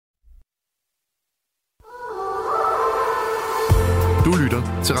Du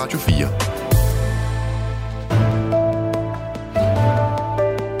lytter til Radio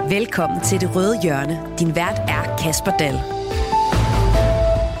 4. Velkommen til Det Røde Hjørne. Din vært er Kasper Dahl.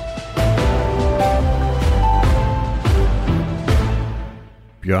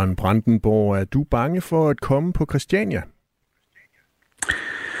 Bjørn Brandenborg, er du bange for at komme på Christiania?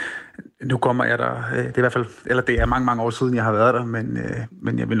 Nu kommer jeg der, det er i hvert fald, eller det er mange år siden, jeg har været der,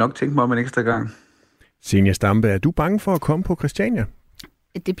 men jeg vil nok tænke mig om en ekstra gang. Zenia Stampe, er du bange for at komme på Christiania?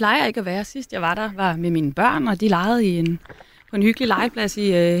 Det plejer jeg ikke at være. Sidst jeg var der, var med mine børn, og de legede på en hyggelig legeplads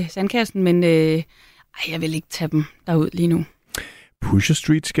i sandkassen, men jeg vil ikke tage dem derud lige nu. Pusher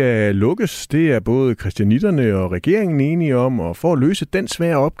Street skal lukkes. Det er både christianitterne og regeringen enige om, og for at løse den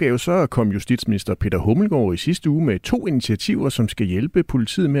svære opgave, så kom justitsminister Peter Hummelgaard i sidste uge med 2 initiativer, som skal hjælpe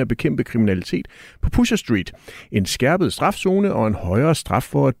politiet med at bekæmpe kriminalitet på Pusher Street. En skærpet strafzone og en højere straf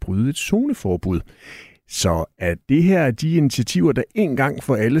for at bryde et zoneforbud. Så er det her de initiativer, der en gang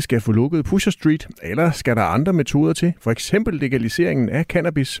for alle skal få lukket Pusher Street, eller skal der andre metoder til? For eksempel legaliseringen af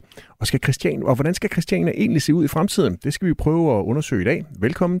cannabis. Og hvordan skal Christiania egentlig se ud i fremtiden? Det skal vi prøve at undersøge i dag.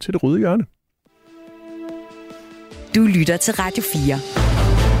 Velkommen til Det Røde Hjørne. Du lytter til Radio 4.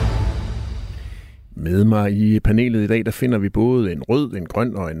 Med mig i panelet i dag, der finder vi både en rød, en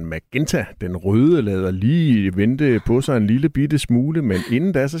grøn og en magenta. Den røde lader lige vente på sig en lille bitte smule, men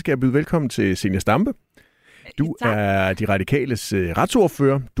inden da, så skal jeg byde velkommen til Zenia Stampe. Du er De Radikales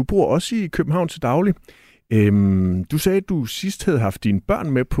retsordfører. Du bor også i København til daglig. Du sagde, at du sidst havde haft dine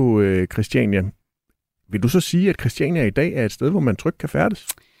børn med på Christiania. Vil du så sige, at Christiania i dag er et sted, hvor man trygt kan færdes?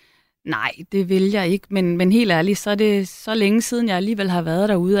 Nej, det vil jeg ikke, men helt ærligt, så er det så længe siden, jeg alligevel har været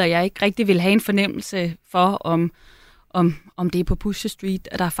derude, og jeg ikke rigtig vil have en fornemmelse for, om det er på Pusher Street,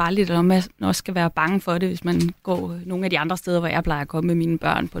 at der er farligt, eller om man også skal være bange for det, hvis man går nogle af de andre steder, hvor jeg plejer at komme med mine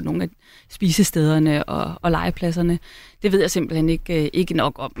børn, på nogle af spisestederne og legepladserne. Det ved jeg simpelthen ikke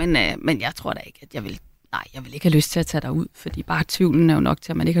nok om, men jeg tror da ikke, at jeg vil ikke have lyst til at tage derud, fordi bare tvivlen er jo nok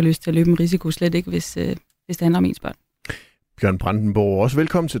til, at man ikke har lyst til at løbe en risiko, slet ikke, hvis det handler om ens børn. Bjørn Brandenborg, også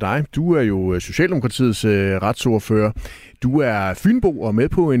velkommen til dig. Du er jo Socialdemokratiets retsordfører. Du er fynbo og med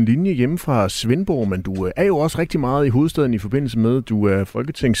på en linje hjemme fra Svendborg, men du er jo også rigtig meget i hovedstaden i forbindelse med, at du er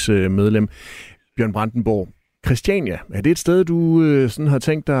folketingsmedlem. Bjørn Brandenborg, Christiania, er det et sted, du sådan har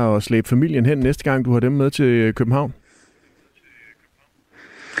tænkt dig at slæbe familien hen næste gang, du har dem med til København?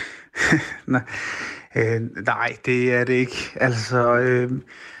 Nej, det er det ikke. Altså,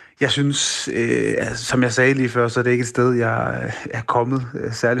 jeg synes, som jeg sagde lige før, så er det ikke et sted, jeg er kommet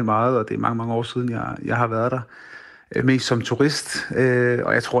særlig meget, og det er mange år siden, jeg har været der. Mest som turist,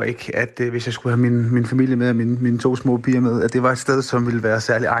 og jeg tror ikke, at hvis jeg skulle have min familie med og mine 2 små piger med, at det var et sted, som ville være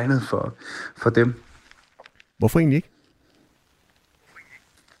særlig egnet for dem. Hvorfor egentlig ikke?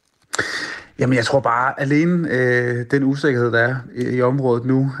 Jamen, jeg tror bare alene den usikkerhed, der er i området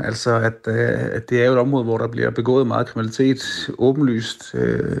nu, altså at det er jo et område, hvor der bliver begået meget kriminalitet, åbenlyst,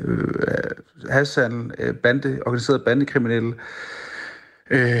 hashhandel, organiseret bandekriminelle,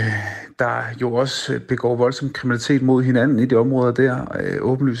 der jo også begår voldsom kriminalitet mod hinanden i det område der,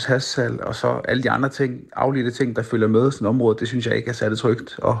 åbenlyst hashhandel, og så alle de andre ting, afledte ting, der følger med sådan et område, det synes jeg ikke er særlig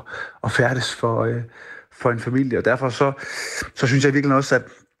trygt at færdes for en familie, og derfor så synes jeg virkelig også, at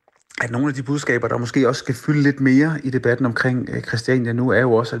nogle af de budskaber, der måske også skal fylde lidt mere i debatten omkring Christiania nu, er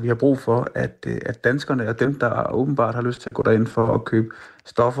jo også, at vi har brug for, at danskerne og dem, der åbenbart har lyst til at gå derind for at købe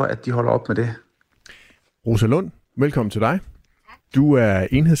stoffer, at de holder op med det. Rosa Lund, velkommen til dig. Du er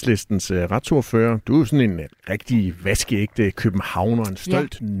Enhedslistens retsordfører. Du er jo sådan en rigtig vaskeægte københavner, en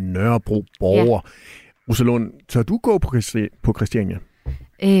stolt Nørrebro-borger. Ja. Rosa Lund, tør du gå på Christiania?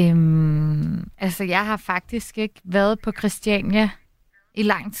 Altså, jeg har faktisk ikke været på Christiania i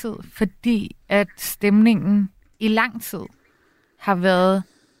lang tid, fordi at stemningen i lang tid har været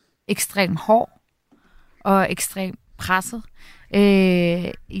ekstremt hård og ekstremt presset.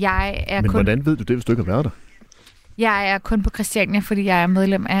 Hvordan ved du det, hvis du ikke har været der? Jeg er kun på Christiania, fordi jeg er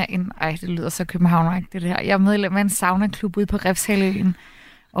medlem af en... det lyder så københavneragtigt det her. Jeg er medlem af en saunaklub ude på Refshaløen,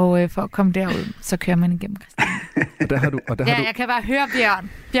 og for at komme derud, så kører man igennem Christiania. Jeg kan bare høre Bjørn.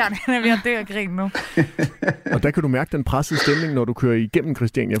 Bjørn, han er ved at dø og grine nu. Og der kan du mærke den pressede stemning, når du kører igennem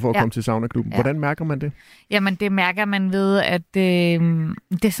Christiania for at komme til saunaklubben. Hvordan mærker man det? Jamen, det mærker man ved, at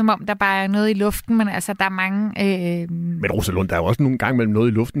det er som om, der bare er noget i luften, men altså, der er mange... Men Rosa Lund, der er jo også nogle gange mellem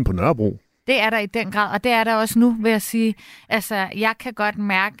noget i luften på Nørrebro. Det er der i den grad, og det er der også nu, vil jeg sige. Altså, jeg kan godt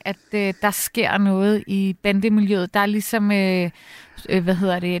mærke, at der sker noget i bandemiljøet. Der er ligesom,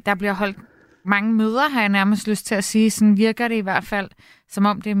 der bliver holdt mange møder, har jeg nærmest lyst til at sige. Sådan virker det i hvert fald, som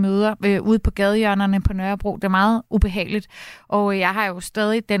om det er møder ude på gadehjørnerne på Nørrebro. Det er meget ubehageligt, og jeg har jo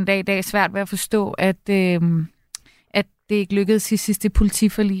stadig den dag i dag svært ved at forstå, at det ikke lykkedes i sidste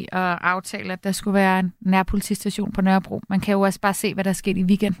politiforlig at aftale, at der skulle være en nærpolitistation på Nørrebro. Man kan jo også bare se, hvad der er sket i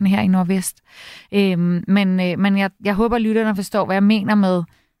weekenden her i Nordvest. Men jeg håber, at lytterne forstår, hvad jeg mener med,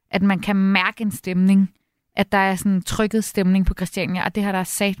 at man kan mærke en stemning, at der er sådan en trykket stemning på Christiania, og det har der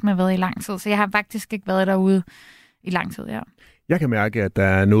sat med været i lang tid. Så jeg har faktisk ikke været derude i lang tid, ja. Jeg kan mærke, at der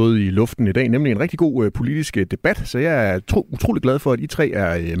er noget i luften i dag, nemlig en rigtig god politisk debat, så jeg er utrolig glad for, at I tre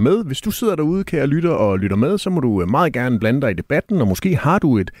er med. Hvis du sidder derude, kære lytter, og lytter med, så må du meget gerne blande dig i debatten, og måske har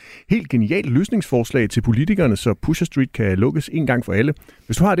du et helt genialt løsningsforslag til politikerne, så Pusher Street kan lukkes en gang for alle.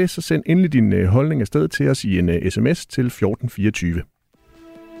 Hvis du har det, så send endelig din holdning afsted til os i en sms til 1424.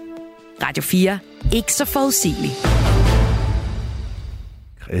 Radio 4. Ikke så forudsigelig.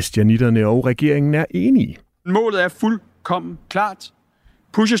 Christianitterne og regeringen er enige. Målet er fuldkommen klart.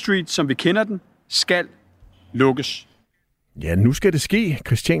 Pusher Street, som vi kender den, skal lukkes. Ja, nu skal det ske.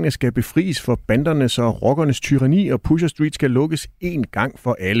 Christiania skal befries for bandernes og rockernes tyranni, og Pusher Street skal lukkes en gang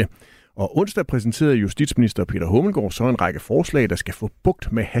for alle. Og onsdag præsenterede justitsminister Peter Hummelgaard så en række forslag, der skal få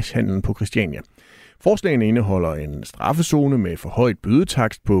bugt med hashhandlen på Christiania. Forslagene indeholder en straffezone med forhøjet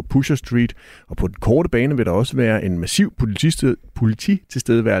bødetakst på Pusher Street, og på den korte bane vil der også være en massiv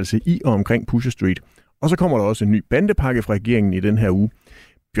polititilstedeværelse i og omkring Pusher Street. Og så kommer der også en ny bandepakke fra regeringen i den her uge.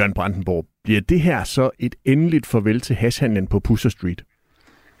 Bjørn Brandenborg, bliver det her så et endeligt farvel til hashhandlen på Pusher Street?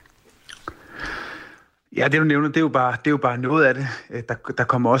 Ja, det du nævner, det er jo bare noget af det. Der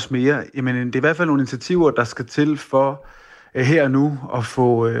kommer også mere. Jamen, det er i hvert fald nogle initiativer, der skal til for her og nu at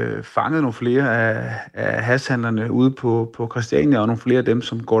få fanget nogle flere af hashhandlerne ude på Christiania, og nogle flere af dem,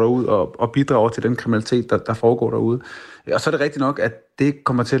 som går derud og bidrager til den kriminalitet, der foregår derude. Og så er det rigtigt nok, at det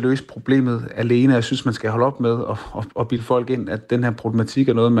kommer til at løse problemet alene. Jeg synes, man skal holde op med at bilde folk ind, at den her problematik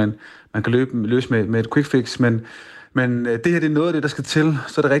er noget, man kan løse med et quick fix, men det her det er noget af det, der skal til.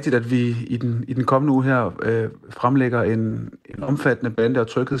 Så er det rigtigt, at vi i den kommende uge her fremlægger en omfattende bande- og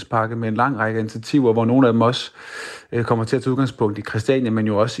tryghedspakke med en lang række initiativer, hvor nogle af dem også kommer til at tage udgangspunkt i Christiania, men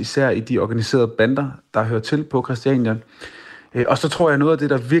jo også især i de organiserede bander, der hører til på Christiania. Og så tror jeg, at noget af det,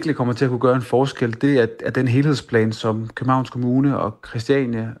 der virkelig kommer til at kunne gøre en forskel, det er den helhedsplan, som Københavns Kommune og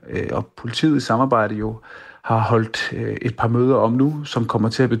Christiania og politiet i samarbejde jo har holdt et par møder om nu, som kommer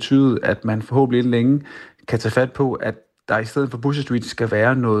til at betyde, at man forhåbentlig inden længe kan tage fat på, at der i stedet for Pusher Street skal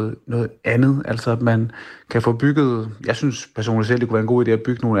være noget andet. Altså at man kan få bygget, jeg synes personligt selv, det kunne være en god idé at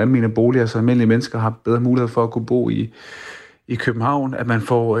bygge nogle almene boliger, så almindelige mennesker har bedre mulighed for at kunne bo i København, at man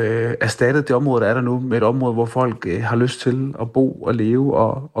får erstattet det område, der er der nu, med et område, hvor folk har lyst til at bo og leve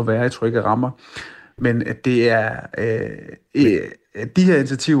og være i trygge rammer. Men det er de her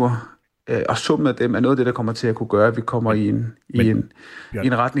initiativer, og summen af dem er noget af det, der kommer til at kunne gøre, at vi kommer i en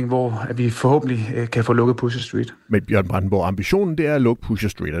retning, hvor at vi forhåbentlig kan få lukket Pusher Street. Men Bjørn Brandenborg, ambitionen det er at lukke Pusher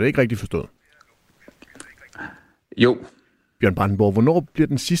Street. Er det ikke rigtigt forstået? Jo. Bjørn Brandenborg, hvornår bliver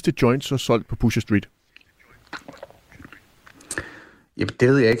den sidste joint så solgt på Pusher Street? Jamen, det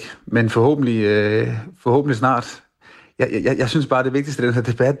ved jeg ikke, men forhåbentlig snart. Jeg synes bare, det vigtigste i den her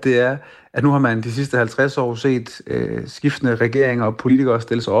debat, det er, at nu har man de sidste 50 år set skiftende regeringer og politikere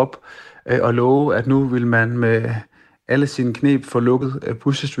stille sig op og love, at nu vil man med alle sine kneb få lukket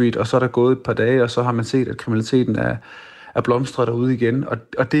Pusher Street, og så er der gået et par dage, og så har man set, at kriminaliteten er blomstret derude igen.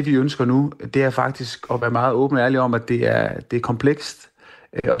 Og det vi ønsker nu, det er faktisk at være meget åben og ærlig om, at det er komplekst,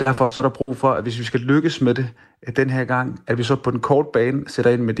 og derfor så er der brug for, at hvis vi skal lykkes med det den her gang, at vi så på den korte bane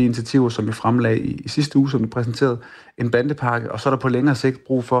sætter ind med de initiativer, som vi fremlagde i sidste uge, som vi præsenterede, en bandepakke, og så er der på længere sigt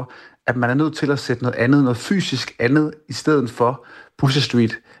brug for, at man er nødt til at sætte noget andet, noget fysisk andet, i stedet for Pusher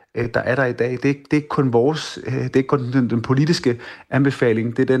Street, der er der i dag. Det er ikke kun vores, det er ikke kun den politiske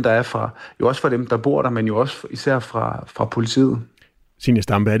anbefaling, det er den, der er jo også fra dem, der bor der, men jo også især fra politiet. Zenia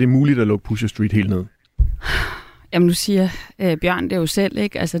Stampe, er det muligt at lukke Pusher Street helt ned? Jamen nu siger Bjørn det jo selv,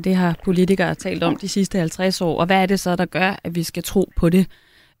 ikke? Altså det har politikere talt om de sidste 50 år, og hvad er det så, der gør, at vi skal tro på det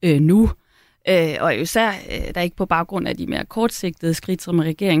nu? Og især der ikke på baggrund af de mere kortsigtede skridt, som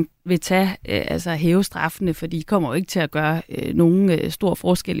regeringen vil tage, altså hæve straffene, for de kommer jo ikke til at gøre nogen stor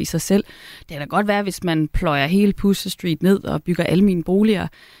forskel i sig selv. Det kan da godt være, hvis man pløjer hele Pusher Street ned og bygger almene boliger,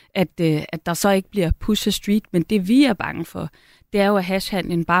 at der så ikke bliver Pusher Street, men det vi er bange for, det er jo, at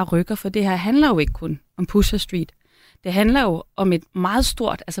hashhandlen bare rykker, for det her handler jo ikke kun om Pusher Street. Det handler jo om et meget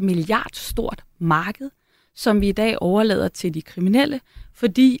stort, altså milliardstort marked, som vi i dag overlader til de kriminelle,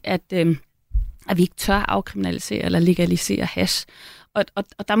 fordi at vi ikke tør afkriminalisere eller legalisere hash.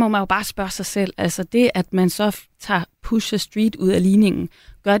 Og der må man jo bare spørge sig selv, altså det, at man så tager Pusher Street ud af ligningen,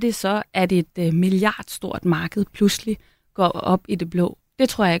 gør det så, at et milliardstort marked pludselig går op i det blå? Det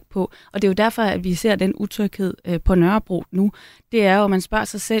tror jeg ikke på. Og det er jo derfor, at vi ser den utryghed på Nørrebro nu. Det er jo, at man spørger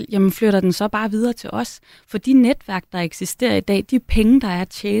sig selv, jamen flytter den så bare videre til os? For de netværk, der eksisterer i dag, de penge, der er at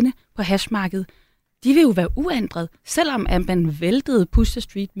tjene på hashmarkedet, de vil jo være uændret, selvom at man væltede Pusher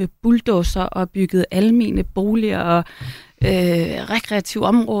Street med bulldozer og byggede almene boliger og rekreative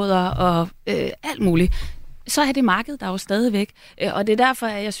områder og alt muligt. Så er det marked, der er jo stadigvæk. Og det er derfor,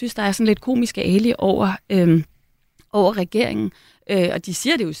 at jeg synes, der er sådan lidt komiske ali over regeringen. Og de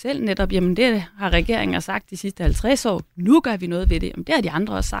siger det jo selv netop, jamen det har regeringen sagt de sidste 50 år. Nu gør vi noget ved det. Jamen det har de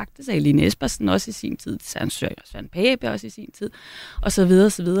andre også sagt. Det sagde Line Espersen også i sin tid. Det sagde Søren Pape også i sin tid. Og så videre,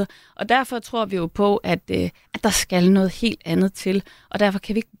 og så videre. Og derfor tror vi jo på, at der skal noget helt andet til. Og derfor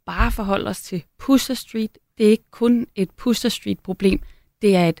kan vi ikke bare forholde os til Pusher Street. Det er ikke kun et Pusher Street-problem.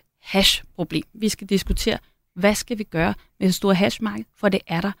 Det er et hash-problem. Vi skal diskutere, hvad skal vi gøre med det store hashmarked? For det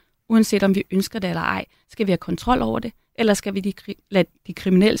er der. Uanset om vi ønsker det eller ej. Skal vi have kontrol over det? Eller skal vi lade de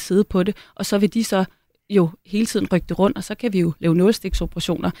kriminelle sidde på det, og så vil de så jo hele tiden rykke det rundt, og så kan vi jo lave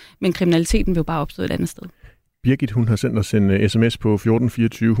nålestiksoperationer, men kriminaliteten vil jo bare opstå et andet sted. Birgit, hun har sendt os en sms på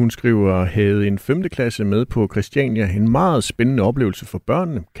 1424. Hun skriver, havde en 5. klasse med på Christiania. En meget spændende oplevelse for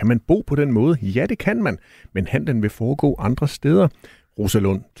børnene. Kan man bo på den måde? Ja, det kan man, men handlen vil foregå andre steder.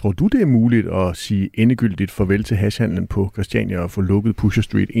 Rosalund, tror du, det er muligt at sige endegyldigt farvel til hashhandlen på Christiania og få lukket Pusher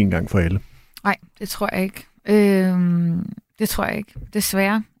Street en gang for alle? Nej, det tror jeg ikke. Det tror jeg ikke,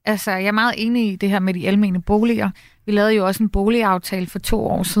 desværre. Altså, jeg er meget enig i det her med de almene boliger. Vi lavede jo også en boligaftale for 2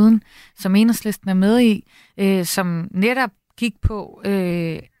 år siden, som Enhedslisten er med i, som netop gik på,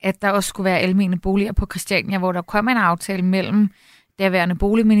 at der også skulle være almene boliger på Christiania, hvor der kom en aftale mellem daværende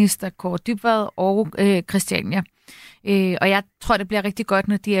boligminister Kåre Dybvad og Christiania. Og jeg tror, det bliver rigtig godt,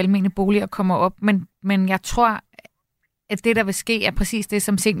 når de almene boliger kommer op, men jeg tror, at det, der vil ske, er præcis det,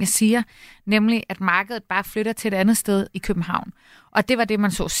 som Senja siger, nemlig at markedet bare flytter til et andet sted i København. Og det var det,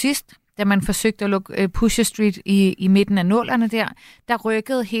 man så sidst, da man forsøgte at lukke Pusher Street i midten af 00'erne der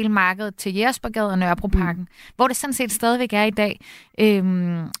rykkede hele markedet til Jægersborggade og Nørrebroparken, hvor det sådan set stadigvæk er i dag.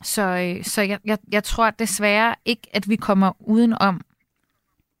 Så jeg tror desværre ikke, at vi kommer udenom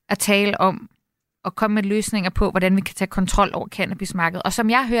at tale om og komme med løsninger på, hvordan vi kan tage kontrol over cannabismarkedet. Og som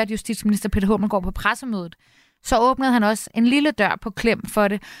jeg hørte justitsminister Peter Hummelgaard på pressemødet, så åbnede han også en lille dør på klem for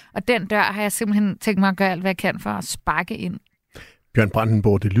det, og den dør har jeg simpelthen tænkt mig at gøre alt, hvad jeg kan for at sparke ind. Bjørn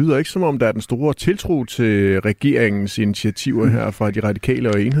Brandenborg, det lyder ikke som om, der er den store tiltro til regeringens initiativer her fra de radikale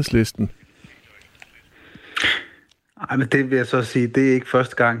og Enhedslisten. Ej, men det vil jeg så sige, det er ikke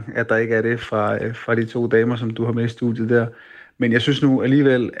første gang, at der ikke er det fra de 2 damer, som du har med i studiet der. Men jeg synes nu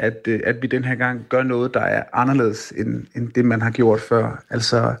alligevel, at vi den her gang gør noget, der er anderledes end det, man har gjort før.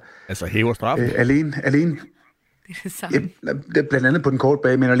 Altså hæver straffen? Alene det er det samme. Ja, blandt andet på den korte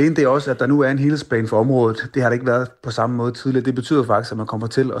bage, men alene det er også, at der nu er en helhedsplan for området. Det har der ikke været på samme måde tidligere. Det betyder faktisk, at man kommer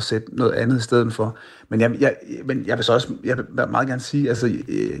til at sætte noget andet i stedet for. Men jeg vil så også meget gerne sige, altså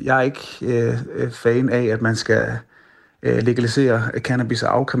jeg er ikke fan af, at man skal legalisere cannabis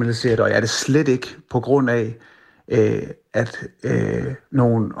og afkriminalisere det, og jeg er det slet ikke på grund af, at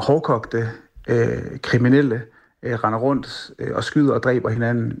nogle hårdkogte kriminelle render rundt og skyder og dræber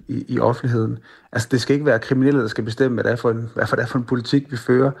hinanden i offentligheden. Altså det skal ikke være kriminelle, der skal bestemme, hvad det er for en politik, vi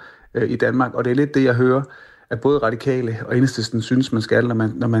fører i Danmark. Og det er lidt det, jeg hører, at både radikale og Enhedslisten synes, man skal,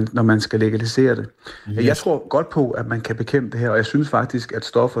 når man skal legalisere det. Yes. Jeg tror godt på, at man kan bekæmpe det her, og jeg synes faktisk, at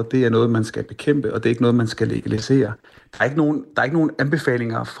stoffer, det er noget, man skal bekæmpe, og det er ikke noget, man skal legalisere. Der er ikke nogen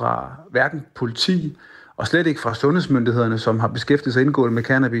anbefalinger fra hverken politi, og slet ikke fra sundhedsmyndighederne, som har beskæftiget sig indgående med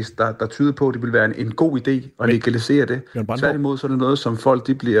cannabis, der tyder på, at det vil være en god idé at legalisere det. Tværtimod så er det noget, som folk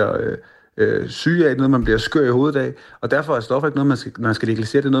de bliver syge af, noget man bliver skør i hovedet af, og derfor er stoffer ikke noget, man skal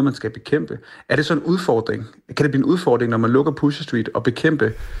legalisere, det er noget, man skal bekæmpe. Er det så en udfordring? Kan det blive en udfordring, når man lukker Pusher Street og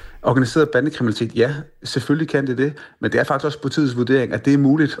bekæmpe organiseret bandekriminalitet? Ja, selvfølgelig kan det, men det er faktisk også politiets vurdering, at det er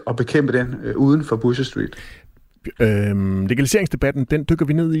muligt at bekæmpe den uden for Pusher Street. Legaliseringsdebatten, den dykker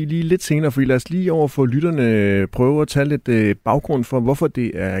vi ned i lige lidt senere, for lad os lige over for lytterne prøve at tage lidt baggrund for, hvorfor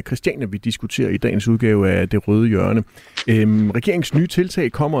det er Christiania, vi diskuterer i dagens udgave af Det Røde Hjørne. Regeringens nye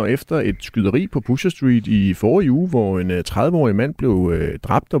tiltag kommer efter et skyderi på Pusher Street i forrige uge, hvor en 30-årig mand blev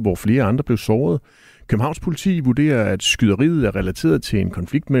dræbt, og hvor flere andre blev såret. Københavns politi vurderer, at skyderiet er relateret til en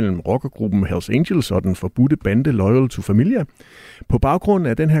konflikt mellem rockergruppen Hells Angels og den forbudte bande Loyal to Familia. På baggrund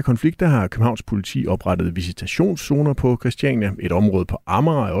af den her konflikt, der har Københavns politi oprettet visitationszoner på Christiania. Et område på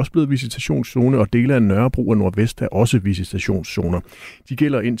Amager er også blevet visitationszone, og dele af Nørrebro og Nordvest er også visitationszoner. De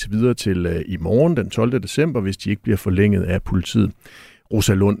gælder indtil videre til i morgen, den 12. december, hvis de ikke bliver forlænget af politiet.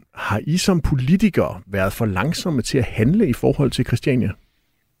 Rosalund, har I som politikere været for langsomme til at handle i forhold til Christiania?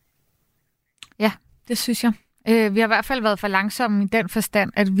 Ja, det synes jeg. Vi har i hvert fald været for langsomme i den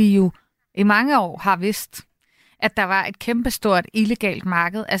forstand, at vi jo i mange år har vidst, at der var et kæmpestort illegalt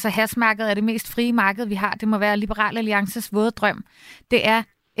marked. Altså hashmarkedet er det mest frie marked, vi har. Det må være Liberal Alliances våde drøm. Det er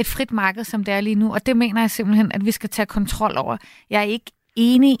et frit marked, som det er lige nu, og det mener jeg simpelthen, at vi skal tage kontrol over. Jeg er ikke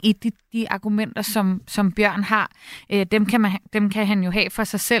enig i de argumenter, som Bjørn har. Dem kan han jo have for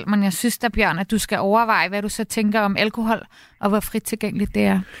sig selv, men jeg synes da, Bjørn, at du skal overveje, hvad du så tænker om alkohol, og hvor frit tilgængeligt det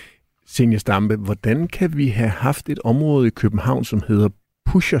er. Zenia Stampe, hvordan kan vi have haft et område i København, som hedder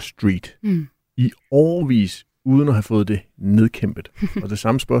Pusher Street, i årevis, uden at have fået det nedkæmpet? Og det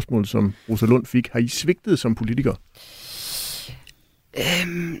samme spørgsmål, som Rosa Lund fik. Har I svigtet som politikere?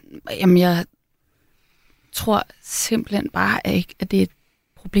 Jamen, jeg tror simpelthen bare ikke, at det er et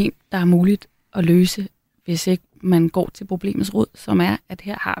problem, der er muligt at løse, hvis ikke man går til problemets rod, som er, at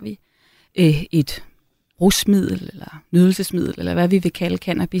her har vi et rusmiddel, eller nydelsesmiddel, eller hvad vi vil kalde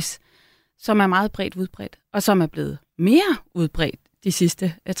cannabis, som er meget bredt udbredt, og som er blevet mere udbredt de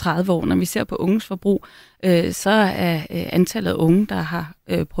sidste 30 år. Når vi ser på unges forbrug, så er antallet af unge, der har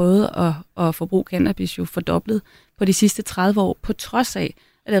prøvet at forbruge cannabis, jo fordoblet på de sidste 30 år, på trods af,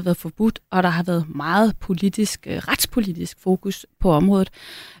 at det har været forbudt, og der har været meget retspolitisk fokus på området.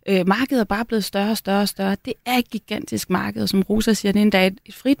 Markedet er bare blevet større og større og større. Det er et gigantisk marked, som Rosa siger, det er endda et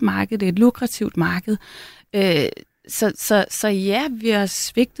frit marked, det er et lukrativt marked. Så ja, vi har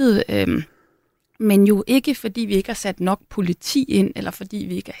svigtet, men jo ikke fordi vi ikke har sat nok politi ind, eller fordi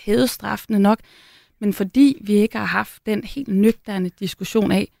vi ikke har hævet straffene nok, men fordi vi ikke har haft den helt nøgterne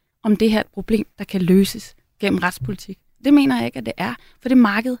diskussion af, om det her er et problem, der kan løses gennem retspolitik. Det mener jeg ikke, at det er, for det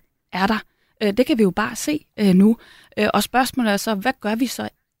marked er der. Det kan vi jo bare se nu. Og spørgsmålet er så, hvad gør vi så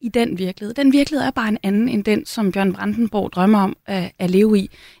i den virkelighed? Den virkelighed er bare en anden end den, som Bjørn Brandenborg drømmer om at leve i.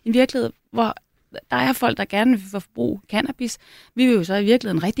 En virkelighed, hvor der er folk, der gerne vil forbruge cannabis. Vi vil jo så i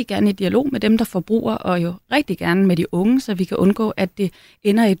virkeligheden rigtig gerne i dialog med dem, der forbruger, og jo rigtig gerne med de unge, så vi kan undgå, at det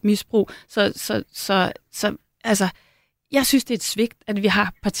ender i et misbrug. Så altså, jeg synes, det er et svigt, at vi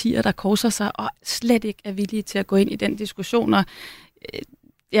har partier, der korser sig, og slet ikke er villige til at gå ind i den diskussion. Og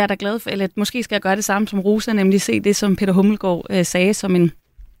jeg er da glad for, eller måske skal jeg gøre det samme som Rosa, nemlig se det, som Peter Hummelgaard sagde, som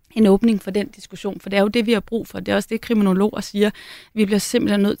en åbning for den diskussion, for det er jo det, vi har brug for. Det er også det, kriminologer siger. Vi bliver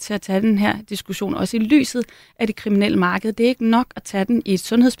simpelthen nødt til at tage den her diskussion, også i lyset af det kriminelle marked. Det er ikke nok at tage den i et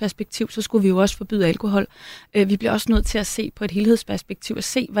sundhedsperspektiv, så skulle vi jo også forbyde alkohol. Vi bliver også nødt til at se på et helhedsperspektiv, og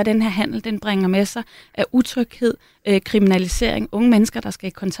se, hvad den her handel den bringer med sig af utryghed, kriminalisering, unge mennesker, der skal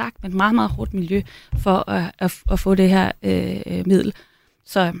i kontakt med et meget, meget hårdt miljø for at få det her middel.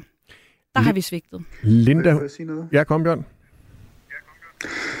 Så der har vi svigtet. Linda, ja, kom Bjørn.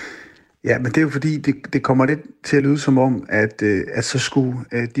 Ja, men det er jo fordi, det kommer lidt til at lyde som om, at så skulle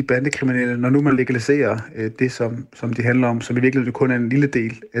de bandekriminelle, når nu man legaliserer det, som de handler om, som i virkeligheden kun er en lille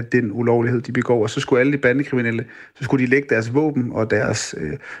del af den ulovlighed, de begår, og så skulle alle de bandekriminelle, så skulle de lægge deres våben og deres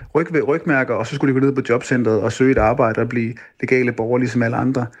rygmærker, og så skulle de gå ned på jobcentret og søge et arbejde og blive legale borgere, ligesom alle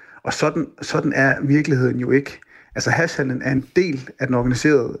andre. Og sådan er virkeligheden jo ikke. Altså hashhandlen er en del af den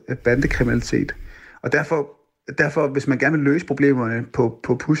organiserede bandekriminalitet, og derfor, hvis man gerne vil løse problemerne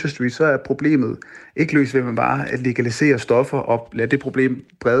på Pusher Street, så er problemet ikke løst ved, at man bare at legalisere stoffer og lade det problem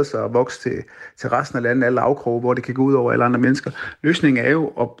brede sig og vokse til resten af landet, alle afkroge, hvor det kan gå ud over alle andre mennesker. Løsningen er jo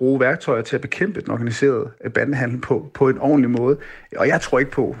at bruge værktøjer til at bekæmpe den organiserede bandehandel på en ordentlig måde. Og jeg tror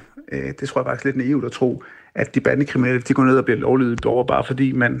ikke på, det tror jeg faktisk lidt naivt at tro, at de bandekriminelle de går ned og bliver lovlydige borgere, bare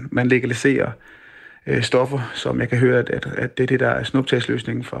fordi man legaliserer stoffer, som jeg kan høre, at det er det, der er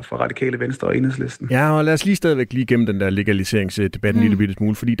snuptagsløsningen for Radikale Venstre og Enhedslisten. Ja, og lad os lige stadigvæk lige gennem den der legaliseringsdebat en lille bitte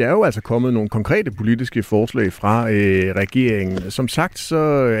smule, fordi der er jo altså kommet nogle konkrete politiske forslag fra regeringen. Som sagt, så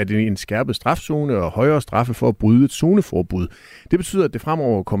er det en skærpet strafzone og højere straffe for at bryde et zoneforbud. Det betyder, at det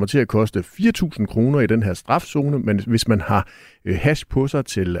fremover kommer til at koste 4.000 kroner i den her strafzone, men hvis man har hash på sig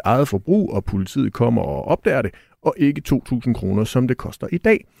til eget forbrug, og politiet kommer og opdager det, og ikke 2.000 kroner, som det koster i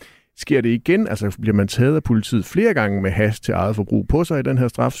dag. Sker det igen, altså bliver man taget af politiet flere gange med hash til eget forbrug på sig i den her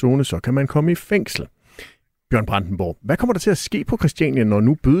strafzone, så kan man komme i fængsel. Bjørn Brandenborg, hvad kommer der til at ske på Christiania, når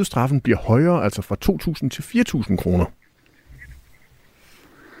nu bødestraffen bliver højere, altså fra 2.000 til 4.000 kroner?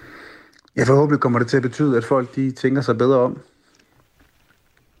 Ja, forhåbentlig kommer det til at betyde, at folk de tænker sig bedre om.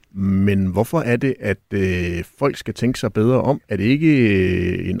 Men hvorfor er det, at folk skal tænke sig bedre om? Er det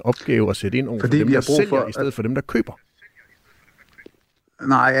ikke en opgave at sætte ind over for dem, der sælger, i stedet for dem, der køber?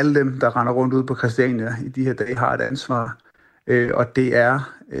 Nej, alle dem, der render rundt ude på Christiania i de her dage, har et ansvar. Og det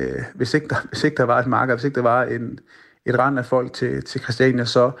er, hvis ikke der var et marked, hvis ikke der var et rand af folk til Christiania,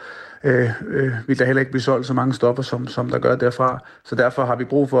 så vil der heller ikke blive solgt så mange stoffer, som der gør derfra. Så derfor har vi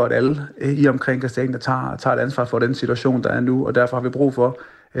brug for, at alle i omkring Christiania tager et ansvar for den situation, der er nu. Og derfor har vi brug for,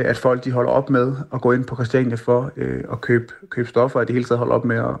 at folk de holder op med at gå ind på Christiania for at købe stoffer, og det hele taget holder op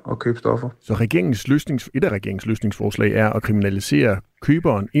med at købe stoffer. Så et af regeringens løsningsforslag er at kriminalisere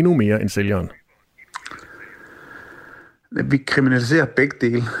køberen endnu mere end sælgeren? Vi kriminaliserer begge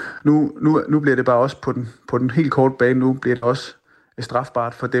dele. Nu bliver det bare også på den helt korte bane, nu bliver det også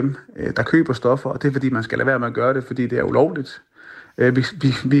strafbart for dem, der køber stoffer, og det er fordi, man skal lade være med at gøre det, fordi det er ulovligt.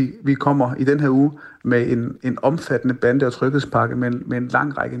 Vi kommer i den her uge med en omfattende bande- og tryghedspakke med en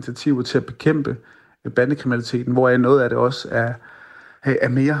lang række initiativer til at bekæmpe bandekriminaliteten, hvor noget af det også er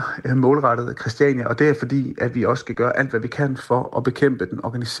mere målrettet Christiania, og det er fordi, at vi også skal gøre alt, hvad vi kan for at bekæmpe den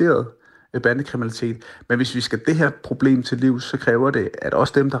organiserede bandekriminalitet. Men hvis vi skal det her problem til livs, så kræver det, at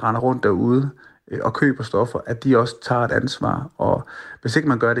også dem, der render rundt derude og køber stoffer, at de også tager et ansvar. Og hvis ikke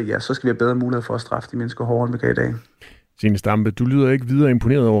man gør det, ja, så skal vi have bedre mulighed for at straffe de mennesker hårdere, end vi kan i dag. Signe Stampe, du lyder ikke videre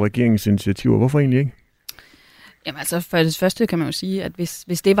imponeret over regeringens initiativer. Hvorfor egentlig ikke? Jamen altså, for det første kan man jo sige, at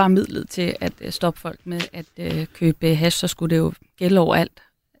hvis det var midlet til at stoppe folk med at købe hash, så skulle det jo gælde overalt.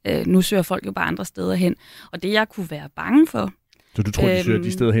 Nu søger folk jo bare andre steder hen. Og det, jeg kunne være bange for... Så du tror, de søger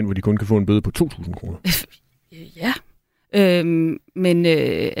de steder hen, hvor de kun kan få en bøde på 2.000 kroner? Ja. Men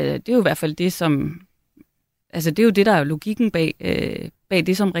det er jo i hvert fald det, som... Altså, det er jo det, der er logikken bag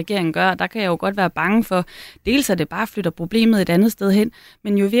det, som regeringen gør. Der kan jeg jo godt være bange for, dels at det bare flytter problemet et andet sted hen,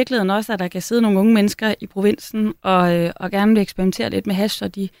 men jo i virkeligheden også, at der kan sidde nogle unge mennesker i provinsen og gerne vil eksperimentere lidt med hash,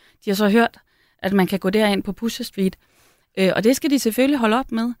 og de har så hørt, at man kan gå derind på Pusher Street. Og det skal de selvfølgelig holde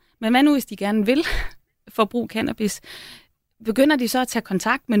op med. Men hvad nu, hvis de gerne vil forbruge cannabis? Begynder de så at tage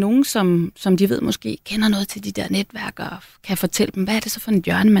kontakt med nogen, som de ved måske kender noget til de der netværk, og kan fortælle dem, hvad er det så for en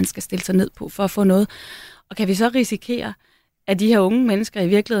hjørne, man skal stille sig ned på for at få noget? Og kan vi så risikere, at de her unge mennesker i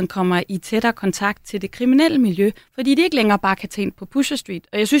virkeligheden kommer i tættere kontakt til det kriminelle miljø, fordi de ikke længere bare kan tage ind på Pusher Street.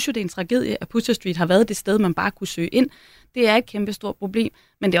 Og jeg synes jo, det er en tragedie, at Pusher Street har været det sted, man bare kunne søge ind. Det er et kæmpe stort problem,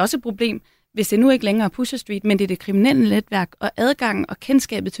 men det er også et problem, hvis det nu ikke længere er Pusher Street, men det er det kriminelle netværk, og adgangen og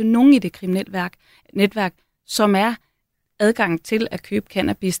kendskabet til nogen i det kriminelle netværk, som er adgang til at købe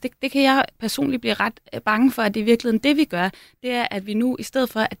cannabis. Det kan jeg personligt blive ret bange for, at det i virkeligheden det, vi gør, det er, at vi nu, i stedet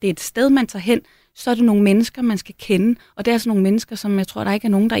for, at det er et sted, man tager hen, så er det nogle mennesker, man skal kende. Og det er altså nogle mennesker, som jeg tror, der ikke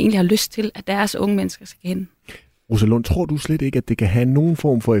er nogen, der egentlig har lyst til, at deres unge mennesker skal kende. Rosa Lund, tror du slet ikke, at det kan have nogen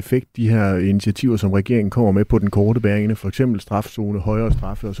form for effekt, de her initiativer, som regeringen kommer med på den korte bane, for eksempel strafzone, højere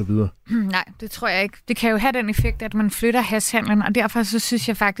straffe osv.? Nej, det tror jeg ikke. Det kan jo have den effekt, at man flytter hashhandlen, og derfor så synes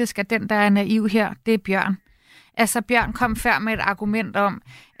jeg faktisk, at den, der er naiv her, det er Bjørn. Altså, Bjørn kom før med et argument om,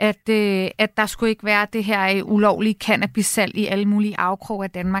 at der skulle ikke være det her ulovlige cannabissalg i alle mulige afkroge af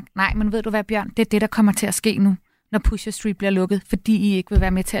Danmark. Nej, men ved du hvad, Bjørn? Det er det, der kommer til at ske nu, når Pusher Street bliver lukket, fordi I ikke vil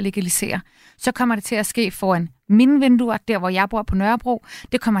være med til at legalisere. Så kommer det til at ske foran mine vinduer, der hvor jeg bor på Nørrebro.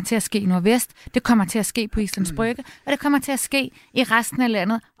 Det kommer til at ske i Nordvest. Det kommer til at ske på Islands Brygge. Og det kommer til at ske i resten af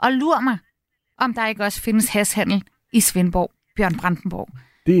landet. Og lur mig, om der ikke også findes hashhandel i Svendborg, Bjørn Brandenborg.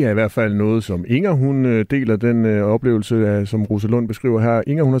 Det er i hvert fald noget, som Inger, hun deler den oplevelse, som Rosa Lund beskriver her.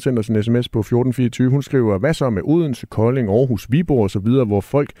 Inger, hun har sendt os en sms på 1424. Hun skriver, hvad så med Odense, Kolding, Aarhus, Viborg osv., hvor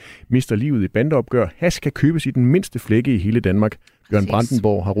folk mister livet i bandeopgør. Hash kan købes i den mindste flække i hele Danmark. Bjørn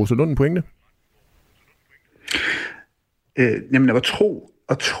Brandenborg, har Rosa Lund en pointe? Jamen, jeg var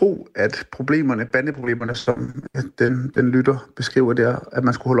tro, at bandeproblemerne, som den lytter beskriver der, at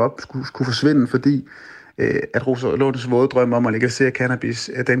man skulle holde op, skulle forsvinde, fordi at Rosa Lunds våde drøm om at legalisere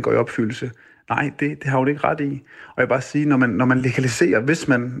cannabis, den går i opfyldelse. Nej, det har hun ikke ret i. Og jeg vil bare sige, når man legaliserer, hvis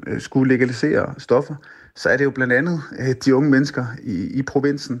man skulle legalisere stoffer, så er det jo blandt andet de unge mennesker i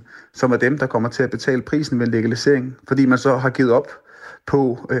provinsen, som er dem, der kommer til at betale prisen ved en legalisering, fordi man så har givet op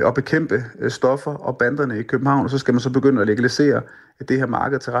på at bekæmpe stoffer og banderne i København, og så skal man så begynde at legalisere det her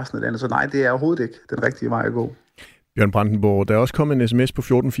marked til resten af landet. Så nej, det er overhovedet ikke den rigtige vej at gå. Bjørn Brandenborg, der er også kommet en sms på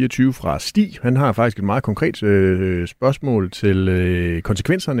 1424 fra Stig. Han har faktisk et meget konkret spørgsmål til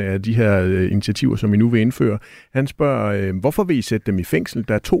konsekvenserne af de her initiativer, som I nu vil indføre. Han spørger, hvorfor vil I sætte dem i fængsel?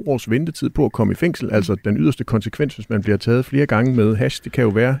 Der er 2 års ventetid på at komme i fængsel. Altså den yderste konsekvens, hvis man bliver taget flere gange med hash, det kan jo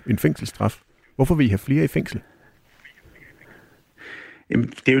være en fængselsstraf. Hvorfor vil I have flere i fængsel?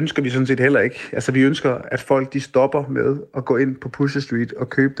 Jamen, det ønsker vi sådan set heller ikke. Altså, vi ønsker, at folk de stopper med at gå ind på Pusher Street og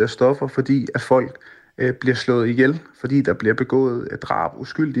købe deres stoffer, fordi at folk bliver slået ihjel, fordi der bliver begået drab,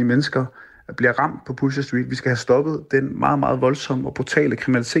 uskyldige mennesker bliver ramt på Pusher Street. Vi skal have stoppet den meget, meget voldsomme og brutale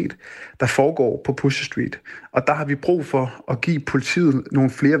kriminalitet, der foregår på Pusher Street. Og der har vi brug for at give politiet nogle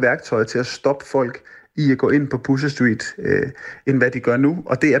flere værktøjer til at stoppe folk i at gå ind på Pusher Street, end hvad de gør nu.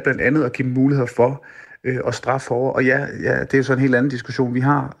 Og det er blandt andet at give muligheder for og straf over. Og ja, det er jo så en helt anden diskussion. Vi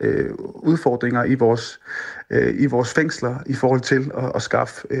har udfordringer i vores fængsler i forhold til at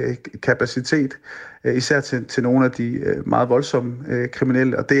skaffe kapacitet, især til nogle af de meget voldsomme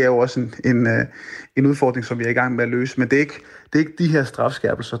kriminelle, og det er jo også en udfordring, som vi er i gang med at løse. Men det er ikke de her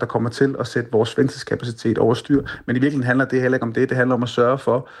strafskærpelser, der kommer til at sætte vores fængselskapacitet over styr. Men i virkeligheden handler det heller ikke om det. Det handler om at sørge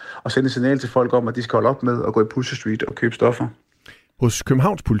for at sende et signal til folk om, at de skal holde op med at gå i Pusher Street og købe stoffer. Hos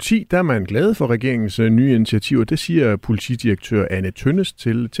Københavns Politi, der er man glad for regeringens nye initiativer. Det siger politidirektør Anne Tønnes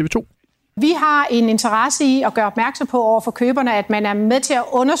til TV2. Vi har en interesse i at gøre opmærksom på over for køberne, at man er med til at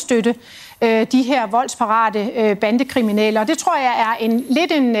understøtte de her voldsparate bandekriminelle. Og det tror jeg er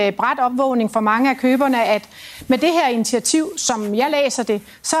lidt en brat opvågning for mange af køberne, at med det her initiativ, som jeg læser det,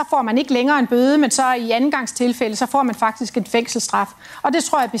 så får man ikke længere en bøde, men så i andengangstilfælde, så får man faktisk en fængselsstraf. Og det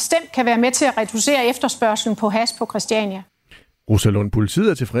tror jeg bestemt kan være med til at reducere efterspørgselen på hash på Christiania. Rosalund, politiet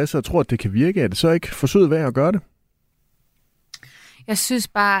er tilfredse og tror, at det kan virke. Er det så ikke forsøget værd at gøre det? Jeg synes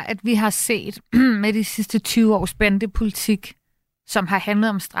bare, at vi har set med de sidste 20 års bandepolitik, som har handlet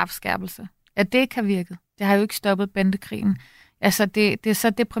om strafskærpelse, at det ikke har virket. Det har jo ikke stoppet bandekrigen. Altså, det er så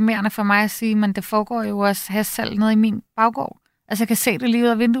deprimerende for mig at sige, men det foregår jo også hashsalg nede i min baggård. Altså, jeg kan se det lige ud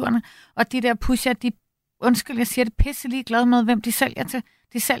af vinduerne. Og de der pusher, jeg siger det, pisse lige glade med, hvem de sælger til.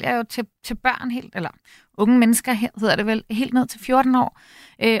 De sælger jo til børn helt, eller unge mennesker hedder det vel, helt ned til 14 år.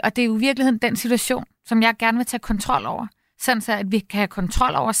 Og det er jo i virkeligheden den situation, som jeg gerne vil tage kontrol over. Sådan så, at vi kan have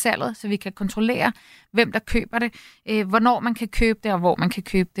kontrol over salget, så vi kan kontrollere, hvem der køber det, hvornår man kan købe det, og hvor man kan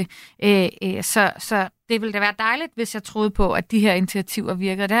købe det. Så det ville da være dejligt, hvis jeg troede på, at de her initiativer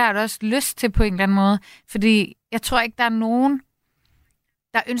virker. Det har jeg da også lyst til på en eller anden måde, fordi jeg tror ikke, der er nogen,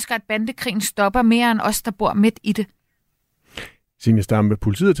 der ønsker, at bandekrigen stopper mere end os, der bor midt i det. Signe Stampe,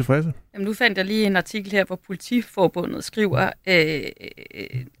 politiet er tilfredse? Jamen, nu fandt jeg lige en artikel her, hvor Politiforbundet skriver,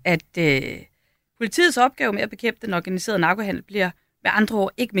 at politiets opgave med at bekæmpe den organiserede narkohandel bliver med andre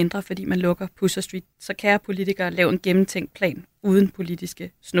ord ikke mindre, fordi man lukker Pusher Street. Så kære politikere, lav en gennemtænkt plan uden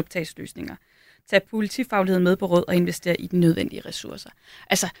politiske snuptagsløsninger. Tag politifagligheden med på råd og investere i de nødvendige ressourcer.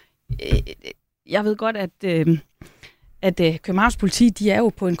 Altså, jeg ved godt, at Københavns Politi, de er jo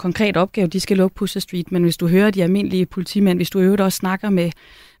på en konkret opgave, de skal lukke Pusher Street, men hvis du hører de almindelige politimænd, hvis du øvrigt også snakker med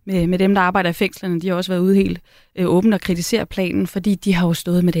dem, der arbejder i fængslerne, de har også været ude helt åbent og kritisere planen, fordi de har jo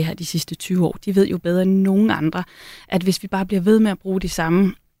stået med det her de sidste 20 år. De ved jo bedre end nogen andre, at hvis vi bare bliver ved med at bruge de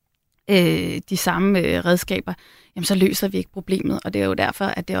samme redskaber, jamen så løser vi ikke problemet. Og det er jo derfor,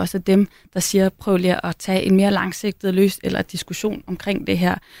 at det også er dem, der siger, prøv lige at tage en mere langsigtet eller diskussion omkring det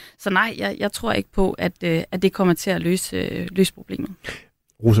her. Så nej, jeg tror ikke på, at det kommer til at løse problemet.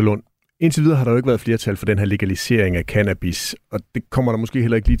 Rosalund, indtil videre har der jo ikke været flertal for den her legalisering af cannabis, og det kommer der måske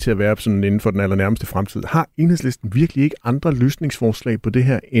heller ikke lige til at være sådan inden for den allernærmeste fremtid. Har Enhedslisten virkelig ikke andre løsningsforslag på det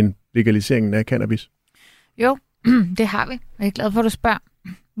her end legaliseringen af cannabis? Jo, det har vi. Jeg er glad for, at du spørger.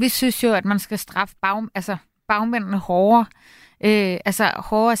 Vi synes jo, at man skal straffe bagmændene hårdere.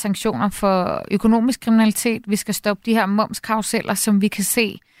 Hårdere sanktioner for økonomisk kriminalitet. Vi skal stoppe de her momskarruseller, som vi kan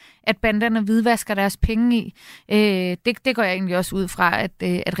se, at banderne hvidvasker deres penge i. Det går jeg egentlig også ud fra,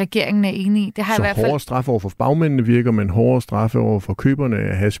 at regeringen er enig i. Det har så i hvert fald... hårdere straffe over for bagmændene virker, men hårdere straffe over for køberne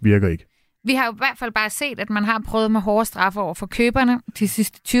af hash virker ikke? Vi har jo i hvert fald bare set, at man har prøvet med hårdere straffe over for køberne de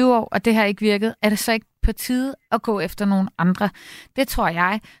sidste 20 år, og det har ikke virket. Er det så ikke på tide at gå efter nogle andre? Det tror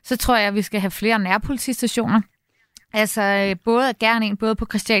jeg. Så tror jeg, at vi skal have flere nærpolitistationer. Altså gerne en både på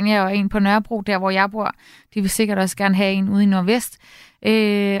Christiania og en på Nørrebro, der hvor jeg bor. De vil sikkert også gerne have en ude i Nordvest.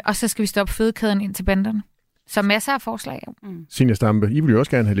 Og så skal vi stoppe fødekæden ind til banderne. Så masser af forslag. Signe Stampe, I vil jo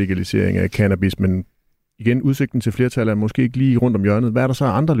også gerne have legalisering af cannabis, men igen, udsigten til flertal er måske ikke lige rundt om hjørnet. Hvad er der så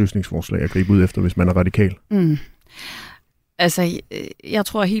andre løsningsforslag at gribe ud efter, hvis man er radikal? Altså, jeg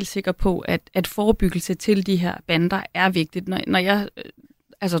tror helt sikkert på, at forebyggelse til de her bander er vigtigt. Når jeg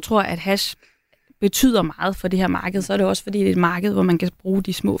tror, at hash betyder meget for det her marked, så er det også fordi, det er et marked, hvor man kan bruge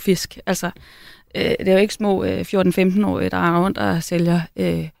de små fisk. Altså, det er jo ikke små 14-15-årige, der render rundt og sælger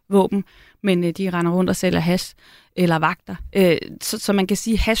våben, men de render rundt og sælger hash eller vagter. Så man kan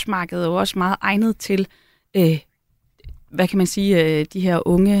sige, at hashmarkedet er jo også meget egnet til, de her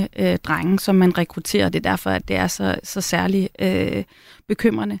unge drenge, som man rekrutterer. Det er derfor, at det er så særligt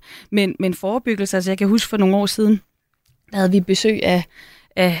bekymrende. Men forebyggelse, altså jeg kan huske for nogle år siden, der havde vi besøg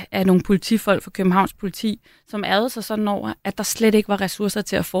af nogle politifolk fra Københavns Politi, som ærgede sig sådan over, at der slet ikke var ressourcer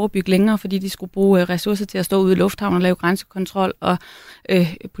til at forebygge længere, fordi de skulle bruge ressourcer til at stå ude i lufthavnen og lave grænsekontrol, og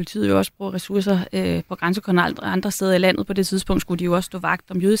politiet jo også bruger ressourcer på grænsekontrol andre steder i landet. På det tidspunkt skulle de jo også stå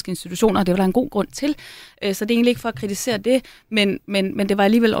vagt om jødiske institutioner, og det var der en god grund til. Så det er egentlig ikke for at kritisere det, men det var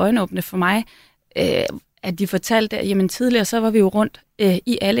alligevel øjenåbne for mig, at de fortalte, at jamen, tidligere så var vi jo rundt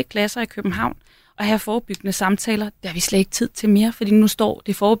i alle klasser i København, at have forebyggende samtaler. Det har vi slet ikke tid til mere, fordi nu står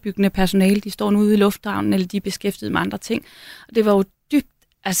det forebyggende personale, de står nu ude i lufthavnen, eller de er beskæftiget med andre ting. Og det var jo dybt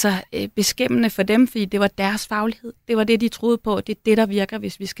beskæmmende for dem, fordi det var deres faglighed. Det var det, de troede på. Det er det, der virker,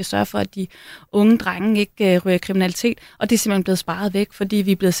 hvis vi skal sørge for, at de unge drenge ikke ryger kriminalitet. Og det er simpelthen blevet sparet væk, fordi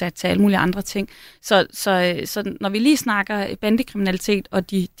vi er blevet sat til alle mulige andre ting. Så når vi lige snakker bandekriminalitet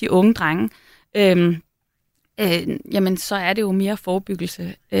og de unge drenge, jamen så er det jo mere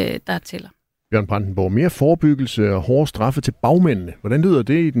forebyggelse, der tæller. Bjørn Brandenborg, mere forebyggelse og hårde straffe til bagmændene. Hvordan lyder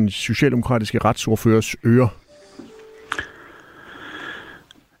det i den socialdemokratiske retsordførers ører?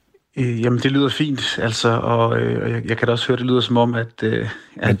 Jamen, det lyder fint, altså, og jeg kan da også høre, det lyder som om, at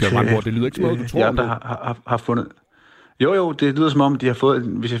Bjørn Brandenborg, det lyder ikke som noget, du tror på? Har fundet... Jo, det lyder som om, de har fået,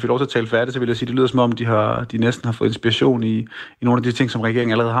 hvis jeg får lov til at tale færdigt, så vil jeg sige, det lyder som om, de næsten har fået inspiration i nogle af de ting, som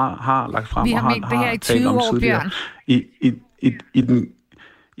regeringen allerede har lagt frem. Vi har ment det her i 20 år, Bjørn.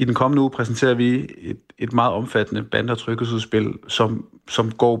 I den kommende uge præsenterer vi et meget omfattende bande- og tryghedsudspil,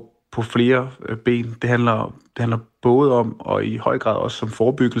 som går på flere ben. Det handler både om, og i høj grad også som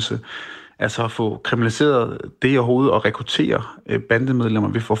forebyggelse, altså at få kriminaliseret det overhovedet og rekruttere bandemedlemmer.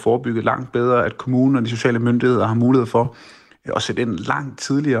 Vi får forebygget langt bedre, at kommunen og de sociale myndigheder har mulighed for at sætte ind langt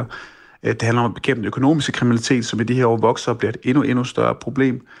tidligere. Det handler om at bekæmpe den økonomiske kriminalitet, som i de her år vokser og bliver et endnu større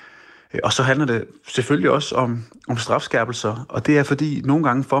problem. Og så handler det selvfølgelig også om strafskærpelser, og det er fordi nogle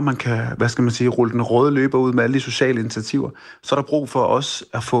gange for, at man kan, rulle den røde løber ud med alle de sociale initiativer, så er der brug for os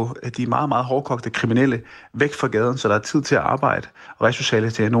at få de meget, meget hårdkogte kriminelle væk fra gaden, så der er tid til at arbejde og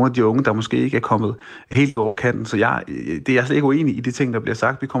resocialisere nogle af de unge, der måske ikke er kommet helt over kanten. Så det er jeg slet ikke uenig i de ting, der bliver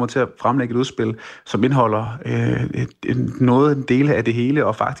sagt. Vi kommer til at fremlægge et udspil, som indeholder en del af det hele,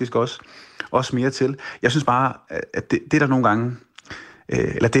 og faktisk også mere til. Jeg synes bare, at det der nogle gange...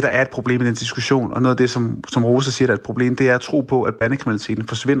 eller det, der er et problem i den diskussion, og noget af det, som Rosa siger, der er et problem, det er at tro på, at bandekriminaliteten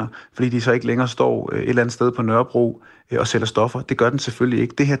forsvinder, fordi de så ikke længere står et eller andet sted på Nørrebro og sælger stoffer. Det gør den selvfølgelig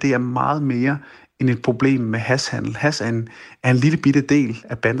ikke. Det her, det er meget mere end et problem med hashhandel. Hash er en lille bitte del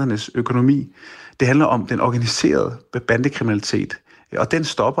af bandernes økonomi. Det handler om den organiserede bandekriminalitet, og den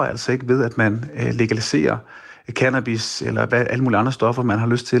stopper altså ikke ved, at man legaliserer cannabis eller alle mulige andre stoffer, man har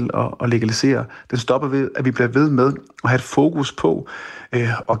lyst til at legalisere. Den stopper ved, at vi bliver ved med at have et fokus på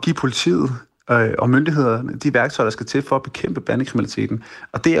at give politiet og myndighederne de værktøjer, der skal til for at bekæmpe bandekriminaliteten.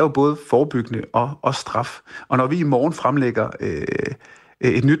 Og det er jo både forebyggende og straf. Og når vi i morgen fremlægger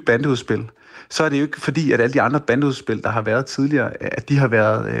et nyt bandeudspil, så er det jo ikke fordi, at alle de andre bandeudspil, der har været tidligere, at de har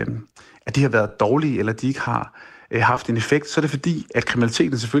været dårlige, eller de ikke har haft en effekt, så er det fordi, at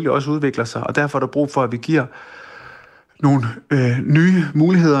kriminaliteten selvfølgelig også udvikler sig, og derfor er der brug for, at vi giver nogle nye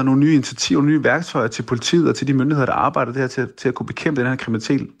muligheder, nogle nye initiativer, nye værktøjer til politiet og til de myndigheder, der arbejder der til at kunne bekæmpe den her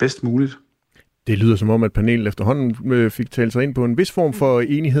kriminalitet bedst muligt. Det lyder som om, at panelet efterhånden fik talt sig ind på en vis form for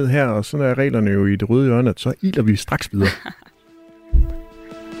enighed her, og sådan er reglerne jo i det røde hjørne, så iler vi straks videre.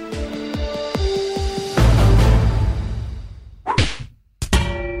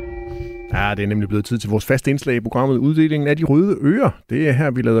 Ja, det er nemlig blevet tid til vores faste indslag i programmet Uddelingen af de røde ører. Det er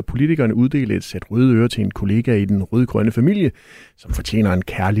her, vi lader politikerne uddele et sæt røde ører til en kollega i den røde-grønne familie, som fortjener en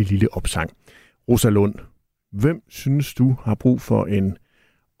kærlig lille opsang. Rosa Lund, hvem synes du har brug for en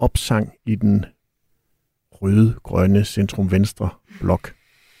opsang i den røde-grønne centrum-venstre blok?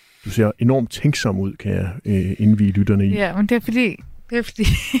 Du ser enormt tænksom ud, kan jeg indvie lytterne i. Ja, men det er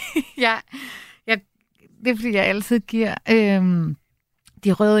fordi jeg altid giver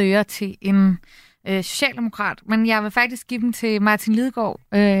de røde ører til en socialdemokrat, men jeg vil faktisk give dem til Martin Lidegaard,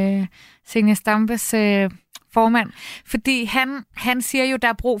 Zenia Stampes formand, fordi han siger jo, der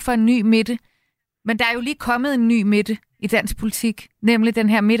er brug for en ny midte, men der er jo lige kommet en ny midte i dansk politik, nemlig den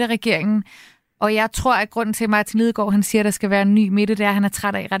her midterregeringen, og jeg tror, at grunden til, at Martin Lidegaard han siger, at der skal være en ny midte, det er, at han er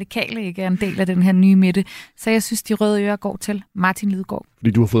træt af radikale ikke er en del af den her nye midte, så jeg synes, de røde ører går til Martin Lidegaard.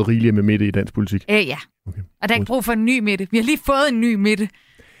 Fordi du har fået rigeligt med midte i dansk politik? Ja. Okay. Og der er ikke brug for en ny midte. Vi har lige fået en ny midte.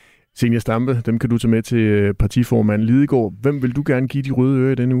 Zenia Stampe, dem kan du tage med til partiformand Lidegaard. Hvem vil du gerne give de røde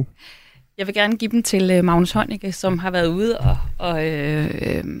ører i denne uge? Jeg vil gerne give dem til Magnus Heunicke, som har været ude og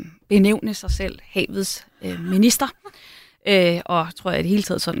benævne sig selv havets minister. Og tror jeg i det hele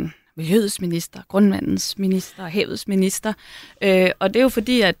taget sådan miljøets minister, grundvandens minister, havets minister. Og det er jo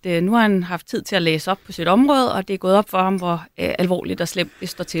fordi, at nu har han haft tid til at læse op på sit område, og det er gået op for ham, hvor alvorligt og slemt det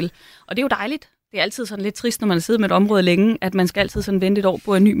står til. Og det er jo dejligt. Det er altid sådan lidt trist, når man har siddet med et område længe, at man skal altid sådan vente et år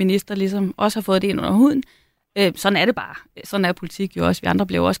på, at en ny minister ligesom også har fået det ind under huden. Sådan er det bare. Sådan er politik jo også. Vi andre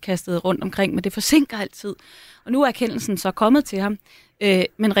bliver også kastet rundt omkring, men det forsinker altid. Og nu er erkendelsen så kommet til ham.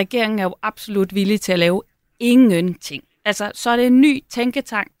 Men regeringen er jo absolut villig til at lave ingenting. Altså, så er det en ny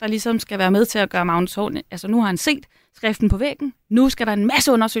tænketank, der ligesom skal være med til at gøre Magnus Haagen. Altså, nu har han set skriften på væggen. Nu skal der en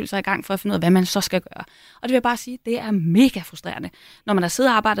masse undersøgelser i gang for at finde ud af, hvad man så skal gøre. Og det vil jeg bare sige, det er mega frustrerende. Når man har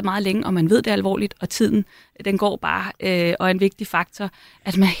siddet og arbejdet meget længe, og man ved det er alvorligt, og tiden, den går bare, og en vigtig faktor,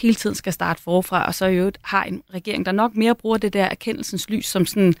 at man hele tiden skal starte forfra, og så i øvrigt har en regering, der nok mere bruger det der erkendelsens lys som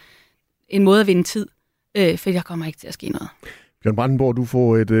sådan en måde at vinde tid, for der kommer ikke til at ske noget. Bjørn Brandenborg, du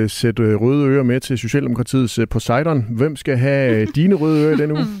får et sæt røde ører med til Socialdemokratiets Poseidon. Hvem skal have dine røde ører i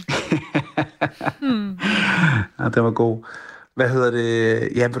denne uge? Ja, det var god. Hvad hedder det?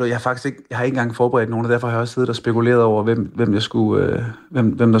 Ja, ved du, jeg har ikke engang forberedt nogen, og derfor har jeg også siddet og spekuleret over, hvem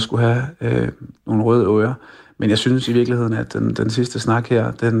der skulle have nogle røde ører. Men jeg synes i virkeligheden, at den sidste snak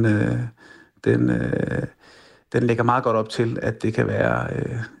her, den lægger meget godt op til, at det kan være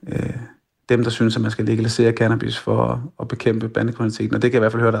dem, der synes, at man skal legalisere cannabis for at bekæmpe bandekriminaliteten. Og det kan jeg i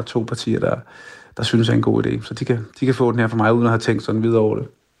hvert fald høre, at der er 2 partier, der synes er en god idé. Så de kan få den her for mig, uden at have tænkt sådan videre over det.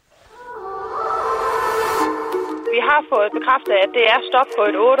 Vi har fået bekræftet, at det er stop på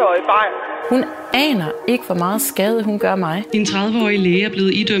et 8-årigt barn. Hun aner ikke, hvor meget skade hun gør mig. En 30-årig læge er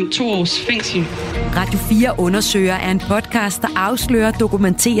blevet idømt 2 års fængsel. Radio 4 undersøger er en podcast, der afslører,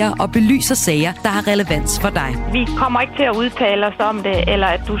 dokumenterer og belyser sager, der har relevans for dig. Vi kommer ikke til at udtale os om det, eller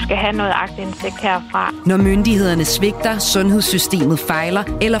at du skal have noget aktindsigt herfra. Når myndighederne svigter, sundhedssystemet fejler,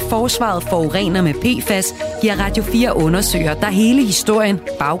 eller forsvaret forurener med PFAS, giver Radio 4 undersøger der hele historien,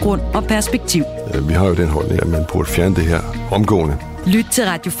 baggrund og perspektiv. Vi har jo den holdning, at man burde fjerne det her omgående. Lyt til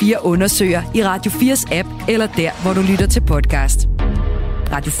Radio 4 undersøger i Radio 4's app, eller der, hvor du lytter til podcast.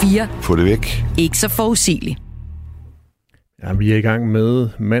 Radio 4. Få det væk. Ikke så forudsigeligt. Ja, vi er i gang med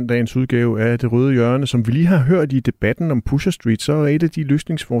mandagens udgave af Det Røde Hjørne. Som vi lige har hørt i debatten om Pusher Street, så er et af de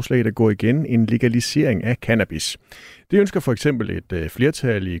løsningsforslag, der går igen, en legalisering af cannabis. Det ønsker for eksempel et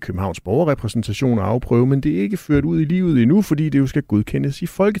flertal i Københavns borgerrepræsentation at afprøve, men det er ikke ført ud i livet endnu, fordi det jo skal godkendes i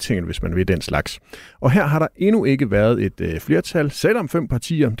Folketinget, hvis man vil den slags. Og her har der endnu ikke været et flertal, selvom 5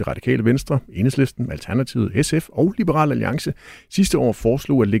 partier, Det Radikale Venstre, Enhedslisten, Alternativet, SF og Liberal Alliance, sidste år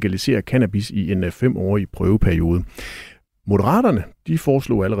foreslog at legalisere cannabis i en 5-årig prøveperiode. Moderaterne, de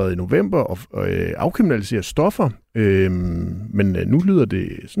foreslog allerede i november at afkriminalisere stoffer, men nu lyder det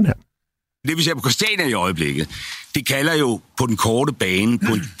sådan her. Det vi ser på Christiania i øjeblikket, det kalder jo på den korte bane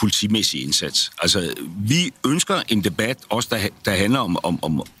på en politimæssig indsats. Altså, vi ønsker en debat, også der handler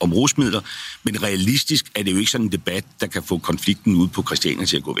om rusmidler, men realistisk er det jo ikke sådan en debat, der kan få konflikten ud på Christiania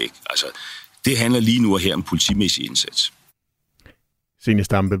til at gå væk. Altså, det handler lige nu og her om politimæssig indsats. Zenia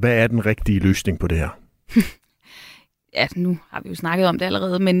Stampe, hvad er den rigtige løsning på det her? Ja, nu har vi jo snakket om det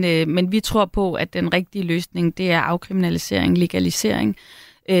allerede, men vi tror på, at den rigtige løsning, det er afkriminalisering, legalisering.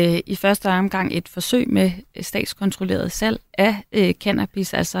 I første omgang et forsøg med statskontrolleret salg af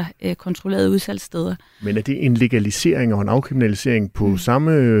cannabis, altså kontrollerede udsalgssteder. Men er det en legalisering og en afkriminalisering på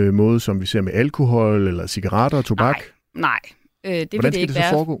samme måde, som vi ser med alkohol eller cigaretter og tobak? Nej. Det hvordan skal det så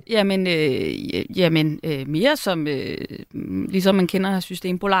foregå? Jamen, mere som, ligesom man kender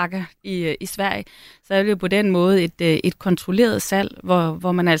Systembolaget i Sverige, så er det jo på den måde et kontrolleret salg,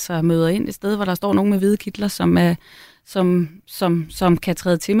 hvor man altså møder ind et sted, hvor der står nogen med hvide kitler, som kan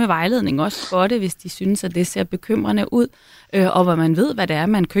træde til med vejledning også for det, hvis de synes, at det ser bekymrende ud, og hvor man ved, hvad det er,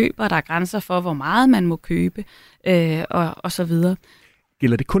 man køber, der er grænser for, hvor meget man må købe, og så videre.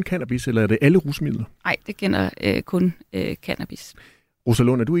 Gælder det kun cannabis, eller er det alle rusmidler? Nej, det gælder kun cannabis. Rosa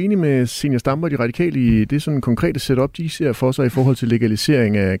Lund, er du enig med Zenia Stampe og De Radikale i det sådan konkrete setup, de ser for sig i forhold til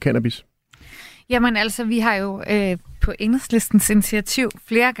legalisering af cannabis? Jamen altså, vi har jo på Enhedslistens initiativ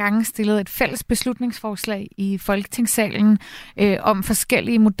flere gange stillet et fælles beslutningsforslag i Folketingssalen om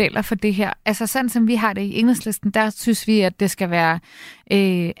forskellige modeller for det her. Altså sådan som vi har det i Enhedslisten, der synes vi, at det skal være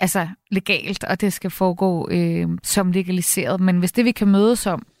legalt, og det skal foregå som legaliseret. Men hvis det vi kan mødes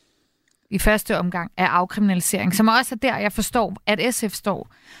om i første omgang er afkriminalisering, som også er der, jeg forstår, at SF står,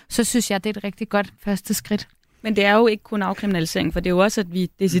 så synes jeg, det er et rigtig godt første skridt. Men det er jo ikke kun afkriminalisering, for det er jo også, at vi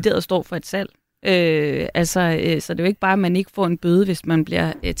decideret står for et salg. Så det er jo ikke bare, at man ikke får en bøde, hvis man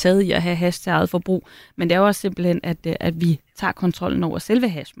bliver taget i at have hash til eget forbrug, men det er jo også simpelthen, at vi tager kontrollen over selve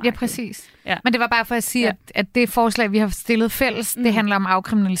hashmarkedet. Ja, præcis. Ja. Men det var bare for at sige, at det forslag, vi har stillet fælles, det handler om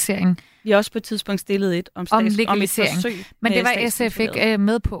afkriminalisering. Vi har også på et tidspunkt stillet et om legalisering, om men det var SF ikke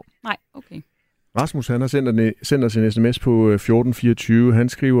med på. Nej, okay. Rasmus, han har sendt os en sms på 1424. Han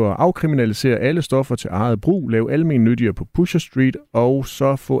skriver, afkriminalisere alle stoffer til eget brug, lave almennyttigere på Pusher Street, og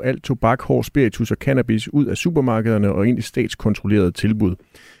så få alt tobak, hård spiritus og cannabis ud af supermarkederne og ind i statskontrollerede tilbud.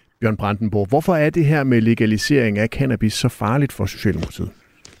 Bjørn Brandenborg, hvorfor er det her med legalisering af cannabis så farligt for Socialdemokratiet?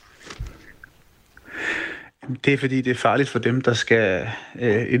 Det er fordi, det er farligt for dem, der skal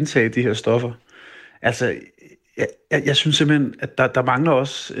indtage de her stoffer. Altså, Jeg synes simpelthen, at der mangler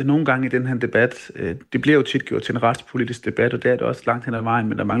også nogle gange i den her debat, det bliver jo tit gjort til en retspolitisk debat, og det er det også langt hen ad vejen,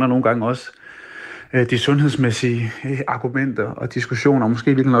 men der mangler nogle gange også de sundhedsmæssige argumenter og diskussioner, og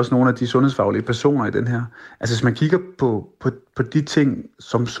måske virkelig også nogle af de sundhedsfaglige personer i den her. Altså hvis man kigger på de ting,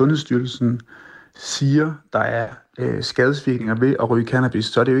 som Sundhedsstyrelsen siger, der er skadesvirkninger ved at ryge cannabis,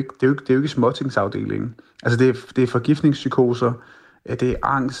 så er det jo ikke småtingsafdelingen. Altså det er forgiftningspsykoser, det er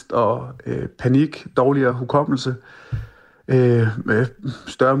angst og panik, dårligere hukommelse,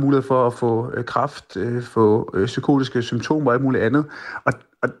 større mulighed for at få kræft, få psykotiske symptomer og alt muligt andet.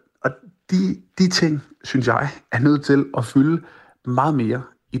 Og de ting, synes jeg, er nødt til at fylde meget mere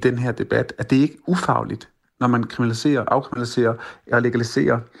i den her debat. At det ikke er ufagligt, når man kriminaliserer, afkriminaliserer og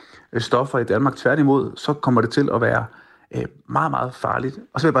legaliserer stoffer i Danmark. Tværtimod, så kommer det til at være meget, meget farligt.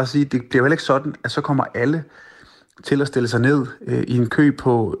 Og så vil jeg bare sige, det bliver jo heller ikke sådan, at så kommer alle til at stille sig ned i en kø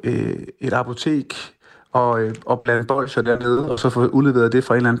på et apotek og blande bolsjer dernede, og så få udleveret det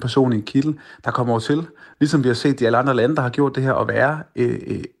fra en eller anden person i en kittel, der kommer over til, ligesom vi har set i alle andre lande, der har gjort det her, at være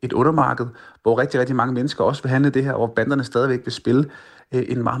et undermarked, hvor rigtig, rigtig mange mennesker også vil handle det her, og hvor banderne stadigvæk vil spille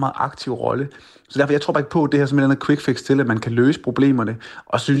en meget, meget aktiv rolle. Så derfor, jeg tror bare ikke på, at det her som en eller anden quick fix til, at man kan løse problemerne,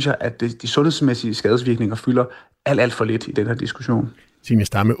 og synes jeg, at de sundhedsmæssige skadesvirkninger fylder alt for lidt i den her diskussion. Signe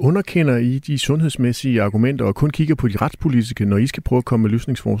Stamme, underkender I de sundhedsmæssige argumenter og kun kigger på de retspolitiske, når I skal prøve at komme med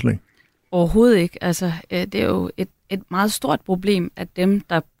løsningsforslag? Overhovedet ikke. Altså, det er jo et meget stort problem, at dem,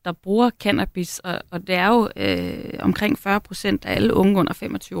 der bruger cannabis, og det er jo omkring 40% af alle unge under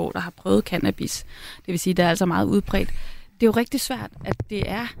 25 år, der har prøvet cannabis. Det vil sige, det er altså meget udbredt. Det er jo rigtig svært, at det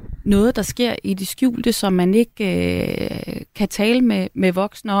er noget, der sker i det skjulte, som man ikke kan tale med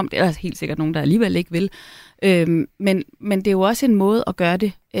voksne om. Det er helt sikkert nogen, der alligevel ikke vil. Men det er jo også en måde at gøre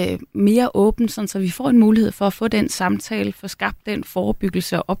det mere åbent, sådan, så vi får en mulighed for at få den samtale, få skabt den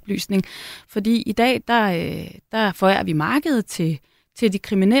forebyggelse og oplysning. Fordi i dag, der forærer vi markedet til de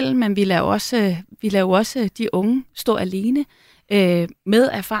kriminelle, men vi lader også de unge stå alene med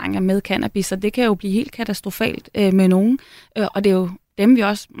erfaringer med cannabis, og det kan jo blive helt katastrofalt med nogen, og det er jo dem, vi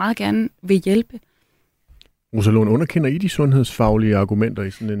også meget gerne vil hjælpe. Rosa Lund, underkender I de sundhedsfaglige argumenter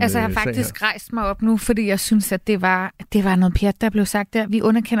i sådan en jeg har faktisk rejst mig op nu, fordi jeg synes, at det var noget pjat, der blev sagt der. Vi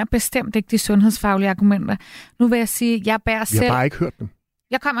underkender bestemt ikke de sundhedsfaglige argumenter. Nu vil jeg sige, jeg bærer selv... Vi har bare ikke hørt dem.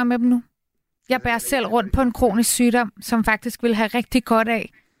 Jeg kommer med dem nu. Jeg bærer selv rundt på en kronisk sygdom, som faktisk ville have rigtig godt af,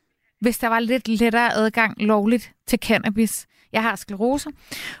 hvis der var lidt lettere adgang lovligt til cannabis. Jeg har sklerose,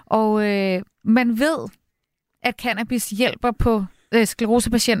 og man ved, at cannabis hjælper på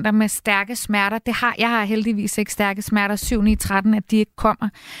sklerosepatienter med stærke smerter. Jeg har heldigvis ikke stærke smerter, 7-9-13, at de ikke kommer.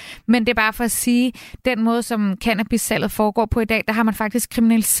 Men det er bare for at sige, den måde, som cannabis-salget foregår på i dag, der har man faktisk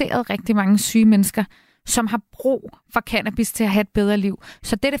kriminaliseret rigtig mange syge mennesker, som har brug for cannabis til at have et bedre liv.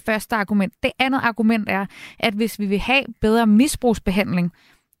 Så det er det første argument. Det andet argument er, at hvis vi vil have bedre misbrugsbehandling,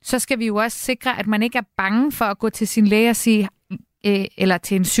 så skal vi jo også sikre, at man ikke er bange for at gå til sin læge og sige, eller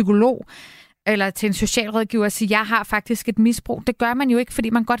til en psykolog, eller til en socialrådgiver og sige, jeg har faktisk et misbrug. Det gør man jo ikke, fordi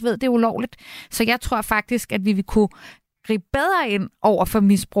man godt ved, det er ulovligt. Så jeg tror faktisk, at vi vil kunne gribe bedre ind over for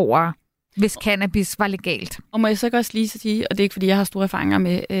misbrugere, hvis cannabis var legalt. Og må jeg så også lige sige, og det er ikke, fordi jeg har store erfaringer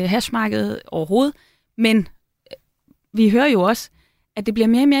med hashmarkedet overhovedet, men vi hører jo også, at det bliver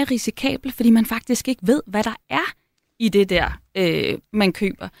mere og mere risikabelt, fordi man faktisk ikke ved, hvad der er i det der, man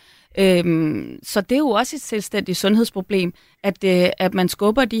køber. Så det er jo også et selvstændigt sundhedsproblem, at man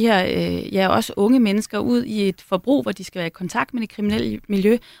skubber de her, også unge mennesker ud i et forbrug, hvor de skal være i kontakt med det kriminelle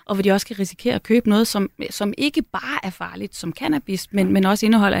miljø, og hvor de også kan risikere at købe noget, som ikke bare er farligt som cannabis, men også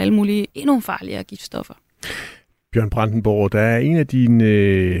indeholder alle mulige endnu farligere giftstoffer. Bjørn Brandenborg, der er en af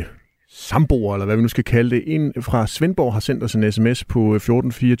dine samboer, eller hvad vi nu skal kalde det, en fra Svendborg har sendt os en sms på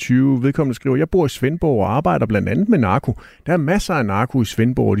 1424. Vedkommende skriver, jeg bor i Svendborg og arbejder blandt andet med narko. Der er masser af narko i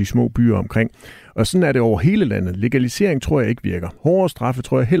Svendborg og de små byer omkring. Og sådan er det over hele landet. Legalisering tror jeg ikke virker. Hårdere straffe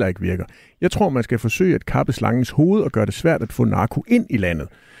tror jeg heller ikke virker. Jeg tror, man skal forsøge at kappe slangens hoved og gøre det svært at få narko ind i landet.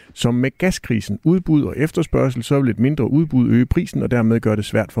 Som med gaskrisen, udbud og efterspørgsel, så vil et mindre udbud øge prisen og dermed gøre det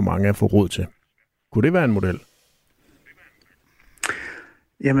svært for mange at få råd til. Kunne det være en model?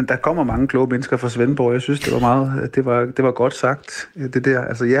 Jamen, der kommer mange kloge mennesker fra Svendborg. Jeg synes, det var godt sagt, det der.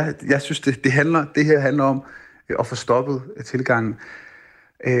 Altså, jeg synes, det her handler om at få stoppet tilgangen.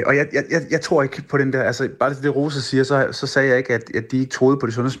 Og jeg tror ikke på den der, altså bare det Rosa siger, så sagde jeg ikke, at de ikke troede på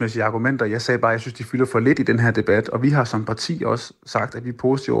de sundhedsmæssige argumenter. Jeg sagde bare, at jeg synes, de fylder for lidt i den her debat. Og vi har som parti også sagt, at vi er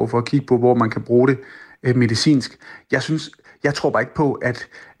positive over for at kigge på, hvor man kan bruge det medicinsk. Jeg tror bare ikke på, at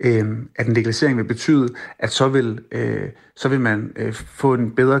en legalisering vil betyde, at så vil man få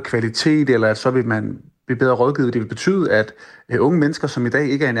en bedre kvalitet, eller at så vil man blive bedre rådgivet. Det vil betyde, at unge mennesker, som i dag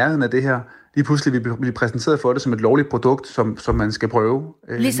ikke er i nærheden af det her, lige pludselig vil blive præsenteret for det som et lovligt produkt, som man skal prøve.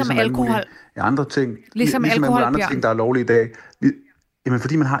 Ligesom alkohol. Andre ting. Ligesom alkohol, andre ting, der er lovlige i dag. Jamen,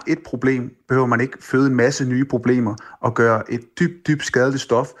 fordi man har et problem, behøver man ikke føde en masse nye problemer og gøre et dybt skadeligt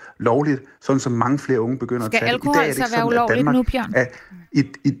stof lovligt, sådan som mange flere unge begynder at tage. Skal alkohol så være ulovligt nu, Bjørn?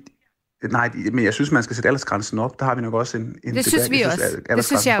 Nej, men jeg synes, man skal sætte aldersgrænsen op. Der har vi nok også en det synes vi også. Det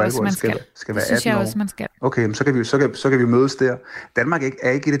synes jeg også, man skal. Det synes jeg også, man skal. Okay, så kan vi mødes der. Danmark er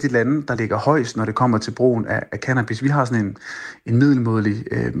ikke et af de lande, der ligger højst, når det kommer til brugen af cannabis. Vi har sådan en middelmådelig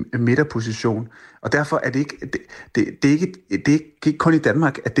midterposition. Og derfor er det ikke kun i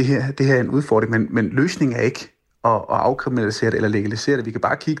Danmark, at det her er en udfordring, men løsningen er ikke at afkriminalisere det eller legalisere det. Vi kan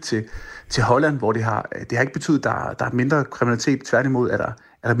bare kigge til Holland, hvor det har ikke betydet, at der er mindre kriminalitet. Tværtimod er der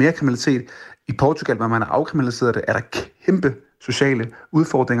mere kriminalitet. I Portugal, hvor man har afkriminaliseret det, er der kæmpe sociale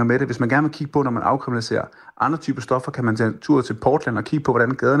udfordringer med det. Hvis man gerne vil kigge på, når man afkriminaliserer andre typer stoffer, kan man tage en tur til Portland og kigge på,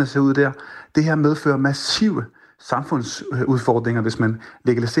 hvordan gaderne ser ud der. Det her medfører massive samfundsudfordringer, hvis man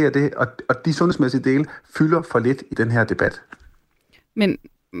legaliserer det, og de sundhedsmæssige dele fylder for lidt i den her debat.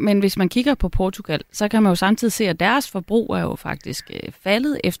 Men hvis man kigger på Portugal, så kan man jo samtidig se, at deres forbrug er jo faktisk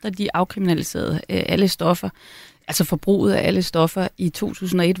faldet efter de afkriminaliserede alle stoffer. Altså forbruget af alle stoffer i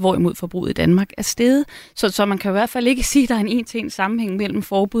 2001, hvorimod forbruget i Danmark er steget. Så man kan i hvert fald ikke sige, at der er en en-til-en sammenhæng mellem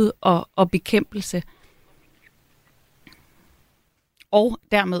forbud og bekæmpelse. Og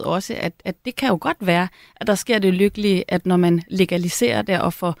dermed også, at det kan jo godt være, at der sker det lykkelige, at når man legaliserer det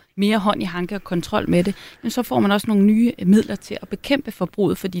og får mere hånd i hanke og kontrol med det, så får man også nogle nye midler til at bekæmpe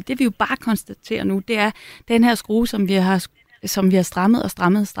forbruget. Fordi det vi jo bare konstaterer nu, det er den her skrue, som vi har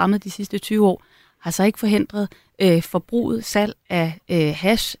strammet de sidste 20 år, har så ikke forhindret forbruget, salg af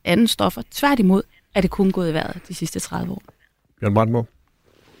hash, andre stoffer. Tværtimod er det kun gået i vejret de sidste 30 år. Bjørn Brandmo.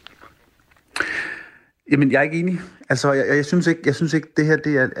 Jamen, jeg er ikke enig. Altså, jeg synes ikke det her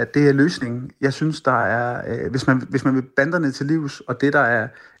det er løsningen. Jeg synes, der er, hvis man vil banderne til livs, og det der er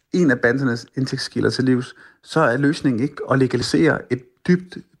en af bandernes indtægtskilder til livs, så er løsningen ikke at legalisere et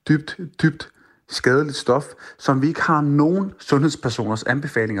dybt skadeligt stof, som vi ikke har nogen sundhedspersoners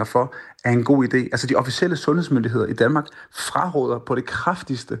anbefalinger for, er en god idé. Altså, de officielle sundhedsmyndigheder i Danmark fraråder på det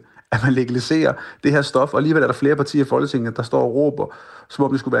kraftigste, at man legaliserer det her stof, og alligevel er der flere partier i Folketinget, der står og råber, som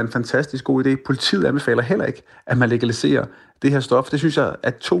om det skulle være en fantastisk god idé. Politiet anbefaler heller ikke, at man legaliserer det her stof. Det synes jeg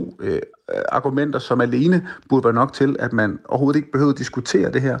er 2 argumenter, som alene burde være nok til, at man overhovedet ikke behøver at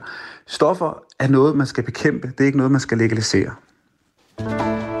diskutere det her. Stoffer er noget, man skal bekæmpe. Det er ikke noget, man skal legalisere.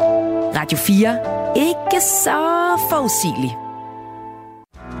 Radio 4. Ikke så forudsigelig.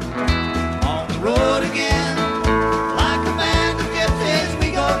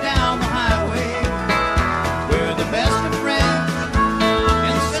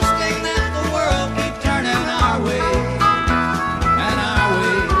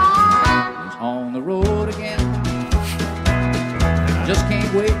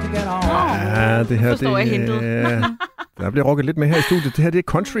 Ja, det her, der bliver rocket lidt med her i studiet. Det her, det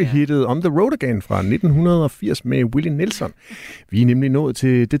er country-hittet On the Road Again fra 1980 med Willie Nelson. Vi er nemlig nået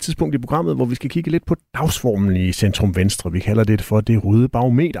til det tidspunkt i programmet, hvor vi skal kigge lidt på dagsformen i Centrum Venstre. Vi kalder det for det røde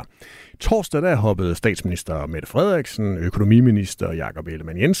barometer. Torsdag der hoppede statsminister Mette Frederiksen, økonomiminister Jakob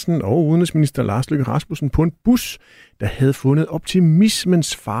Ellemann-Jensen og udenrigsminister Lars Løkke Rasmussen på en bus, der havde fundet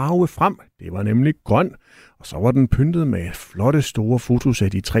optimismens farve frem. Det var nemlig grøn, og så var den pyntet med flotte store fotos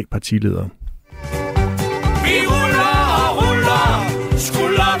af de 3 partiledere. Vi ruller og ruller,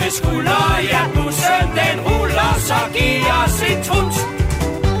 skulder ved skulder, ja bussen den ruller, så giv os et trut.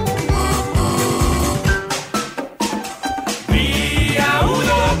 Vi er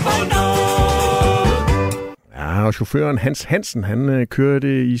ude på noget. Ja, og chaufføren Hans Hansen, han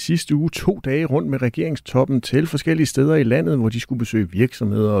kørte i sidste uge 2 dage rundt med regeringstoppen til forskellige steder i landet, hvor de skulle besøge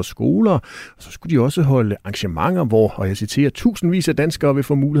virksomheder og skoler. Og så skulle de også holde arrangementer, hvor, og jeg citerer, tusindvis af danskere vil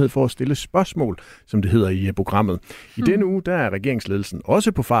få mulighed for at stille spørgsmål, som det hedder i programmet. I denne uge, der er regeringsledelsen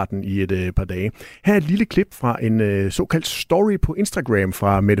også på farten i et par dage. Her er et lille klip fra en såkaldt story på Instagram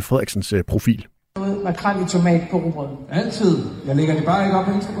fra Mette Frederiksens profil. Makrel i tomat på rugbrød. Altid. Jeg lægger det bare ikke op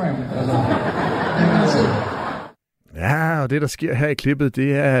på Instagram. Altid. Ja, og det, der sker her i klippet,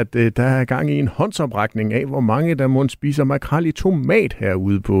 det er, at der er gang i en håndsoprækning af, hvor mange der må spiser makrel i tomat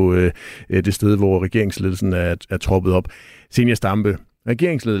herude på det sted, hvor regeringsledelsen er troppet op. Senior Stampe,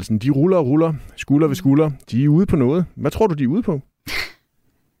 regeringsledelsen, de ruller og ruller, skulder ved skulder. De er ude på noget. Hvad tror du, de er ude på?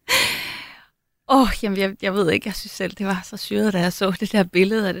 Jamen, jeg ved ikke. Jeg synes selv, det var så syret, da jeg så det der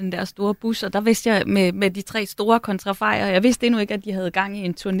billede af den der store bus, og der vidste jeg med de 3 store kontrafejer, jeg vidste endnu ikke, at de havde gang i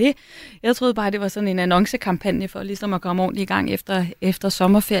en turné. Jeg troede bare, det var sådan en annoncekampagne for ligesom at komme ordentligt i gang efter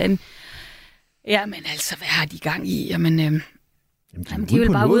sommerferien. Jamen altså, hvad har de gang i? Jamen, Jamen, de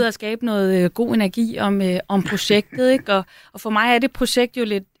vil bare ud og skabe noget god energi om projektet, ikke? Og for mig er det projekt jo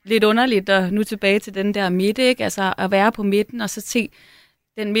lidt underligt, og nu tilbage til den der midte, ikke? Altså at være på midten og så se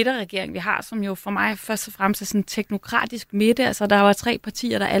den midterregering, vi har, som jo for mig først og fremmest er sådan en teknokratisk midte. Altså der var 3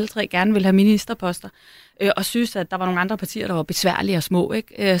 partier, der alle 3 gerne ville have ministerposter, og synes, at der var nogle andre partier, der var besværlige og små,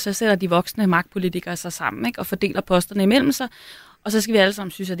 ikke? Så sætter de voksne magtpolitikere sig sammen, ikke? Og fordeler posterne imellem sig, og så skal vi alle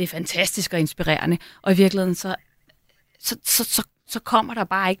sammen synes, at det er fantastisk og inspirerende. Og i virkeligheden så kommer der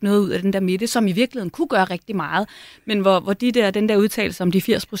bare ikke noget ud af den der midte, som i virkeligheden kunne gøre rigtig meget, men hvor den der udtalelse om de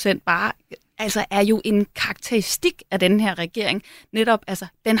 80% bare altså er jo en karakteristik af den her regering. Netop, altså,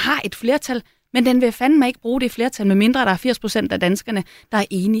 den har et flertal, men den vil fandme ikke bruge det flertal, medmindre der er 80% af danskerne, der er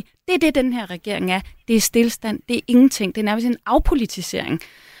enige. Det er det, den her regering er. Det er stilstand, det er ingenting. Det er nærmest en afpolitisering.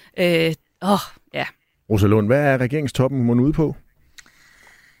 Ja. Rosa Lund, hvad er regeringstoppen mundet ud på?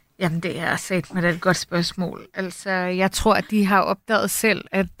 Jamen, det er sagt med et godt spørgsmål. Altså, jeg tror, at de har opdaget selv,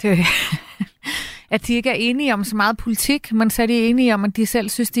 at de ikke er enige om så meget politik, men så er de enige om, at de selv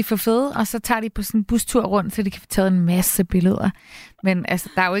synes, de er for fede, og så tager de på sådan en bustur rundt, så de kan få taget en masse billeder. Men altså,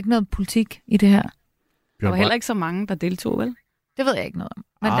 der er jo ikke noget politik i det her. Der var heller ikke så mange, der deltog, vel? Det ved jeg ikke noget om.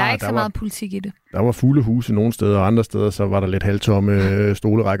 Men der er ikke så meget politik i det. Der var fuglehuse nogle steder, og andre steder, så var der lidt halvtomme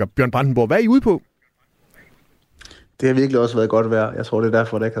stolerækker. Bjørn Brandenborg, hvad er I ude på? Det har virkelig også været godt vejr. Jeg tror, det er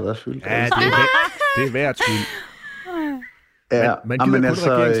derfor, det ikke har været fyldt. Ja, det er værd skyld. Ja, man gider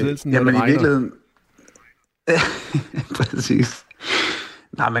kun regeringsledelsen, når det regner. I virkeligheden... Præcis.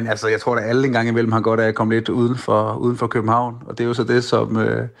 Nej, men altså, jeg tror, at alle en gang imellem har godt af at komme lidt uden for København. Og det er jo så det,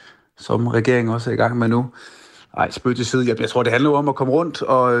 som regeringen også er i gang med nu. Ej, spøg til side. Jeg tror, det handler om at komme rundt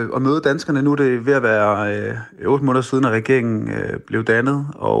og møde danskerne. Nu er det ved at være 8 måneder siden, at regeringen blev dannet,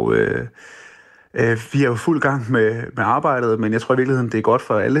 og vi er jo fuld gang med arbejdet, men jeg tror i virkeligheden, det er godt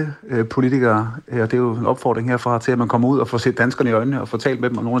for alle politikere, og det er jo en opfordring herfra til, at man kommer ud og får set danskerne i øjnene og får talt med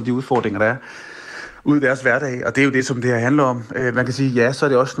dem om nogle af de udfordringer, der er ud i deres hverdag, og det er jo det, som det her handler om. Man kan sige, ja, så er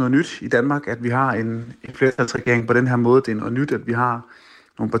det også noget nyt i Danmark, at vi har en flertalsregering på den her måde. Det er noget nyt, at vi har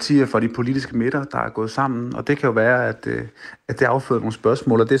nogle partier fra de politiske midter, der er gået sammen, og det kan jo være, at det afføder nogle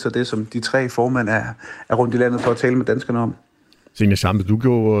spørgsmål, og det er så det, som de 3 formænd er rundt i landet for at tale med danskerne om. Signe Sampe, du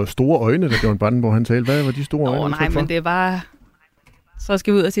gjorde store øjne, da Bjørn Brandenborg han talte. Hvad var de store øjne? Nej, men det er bare... Så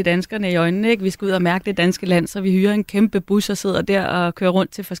skal vi ud og se danskerne i øjnene, ikke? Vi skal ud og mærke det danske land, så vi hyrer en kæmpe bus og sidder der og kører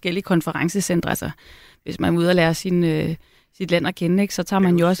rundt til forskellige konferencecentre. Altså, hvis man er ude og lære sit land at kende, ikke? Så tager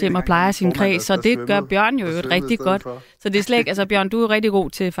man jo også hjem og plejer sin kreds, så det gør Bjørn jo rigtig godt. Så det er slet ikke, altså Bjørn, du er rigtig god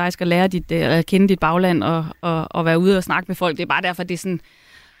til faktisk at lære at kende dit bagland og være ude og snakke med folk. Det er bare derfor, det er sådan...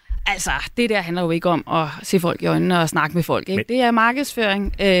 Altså, det der handler jo ikke om at se folk i øjnene og snakke med folk, ikke? Det er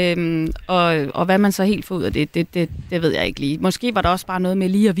markedsføring, og hvad man så helt får ud af det ved jeg ikke lige. Måske var der også bare noget med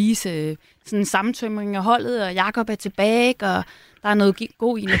lige at vise sådan en sammentømring af holdet, og Jakob er tilbage, og der er noget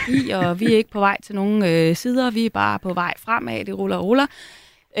god energi, og vi er ikke på vej til nogen sider, vi er bare på vej fremad, det ruller og ruller.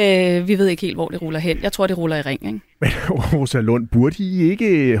 Vi ved ikke helt, hvor det ruller hen. Jeg tror, det ruller i ring, ikke? Men Rosa Lund, burde I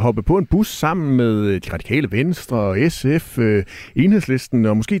ikke hoppe på en bus sammen med de radikale Venstre, SF, Enhedslisten,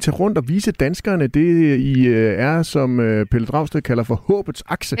 og måske tage rundt og vise danskerne det, I er, som Pelle Dragsted kalder for håbets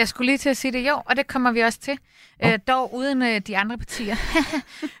akse? Jeg skulle lige til at sige det, jo, og det kommer vi også til. Dog uden de andre partier.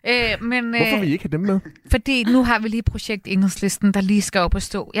 Men, hvorfor vil I ikke have dem med? Fordi nu har vi lige projekt Enhedslisten, der lige skal op og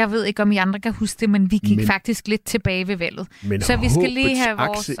stå. Jeg ved ikke, om I andre kan huske det, men vi gik faktisk lidt tilbage ved valget. Men så vi skal lige have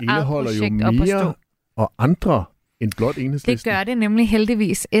vores eget projekt op og stå. Og andre end blot Enhedslisten. Det gør det nemlig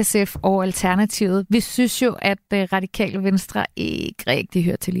heldigvis SF og Alternativet. Vi synes jo, at Radikale Venstre ikke rigtig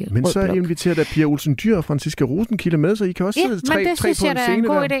hører til lige. Men så inviterer der Pia Olsen Dyhr og Franziska Rosenkilde med, så I kan også tre på en scene en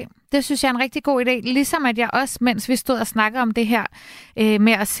god idé. Det synes jeg er en rigtig god idé. Ligesom at jeg også, mens vi stod og snakkede om det her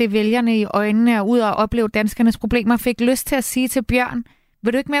med at se vælgerne i øjnene og ud og opleve danskernes problemer, fik lyst til at sige til Bjørn,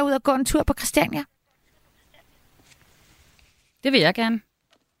 vil du ikke med ud og gå en tur på Christiania? Det vil jeg gerne.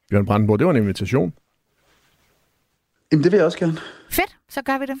 Bjørn Brandenborg, det var en invitation. Jamen, det vil jeg også gerne. Fedt, så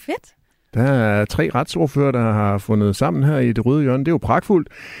gør vi det. Fedt. Der er 3 retsordfører, der har fundet sammen her i det røde hjørne. Det er jo pragtfuldt.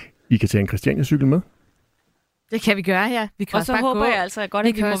 I kan tage en Christiania-cykel med. Det kan vi gøre, ja. Vi kan og også så bare håber gå. jeg altså godt,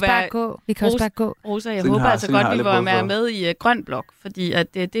 at vi må være... Vi kan også bare gå. Rosa, jeg håber altså godt, at vi må være med i grøn blok, fordi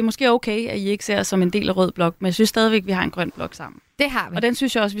at det er måske okay, at I ikke ser som en del af rød blok, men jeg synes stadigvæk, at vi har en grøn blok sammen. Det har vi. Og den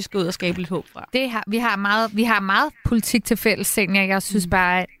synes jeg også, vi skal ud og skabe lidt håb fra. Vi har meget politik til fælles, Senja. Jeg synes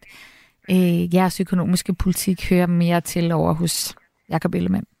bare, at jeres økonomiske politik hører mere til over hos Jakob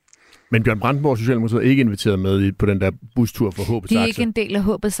Ellemann. Men Bjørn Brandenborg og Socialdemokratiet er ikke inviteret med på den der bustur for håbets akse. De er ikke en del af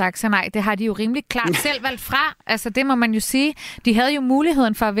håbets akse, nej. Det har de jo rimelig klart selv valgt fra. Altså, det må man jo sige. De havde jo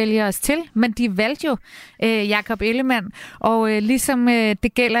muligheden for at vælge os til, men de valgte jo Jakob Ellemann. Og ligesom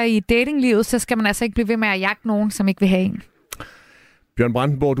det gælder i datinglivet, så skal man altså ikke blive ved med at jagte nogen, som ikke vil have en. Bjørn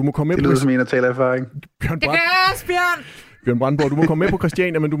Brandenborg, du må komme med det lyder som en, der taler erfaring. Det gør jeg også, Bjørn! Bjørn Brandenborg, du må komme med på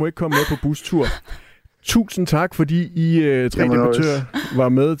Christiania, men du må ikke komme med på bustur. Tusind tak, fordi I tre debattører var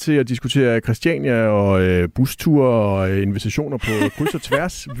med til at diskutere Christiania og busture og invitationer på kryds og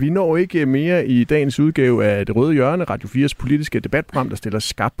tværs. Vi når ikke mere i dagens udgave af Det Røde Hjørne, Radio 4's politiske debatprogram, der stiller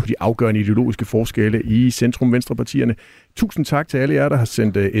skarpt på de afgørende ideologiske forskelle i centrum-venstrepartierne. Tusind tak til alle jer, der har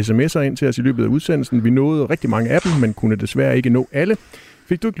sendt sms'er ind til os i løbet af udsendelsen. Vi nåede rigtig mange af dem, men kunne desværre ikke nå alle.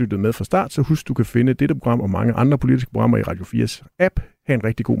 Fik du ikke lyttet med fra start, så husk, du kan finde dette program og mange andre politiske programmer i Radio 4's app. Ha' en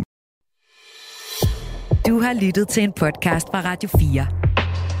rigtig god. Du har lyttet til en podcast fra Radio 4.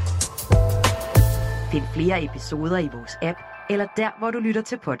 Find flere episoder i vores app, eller der, hvor du lytter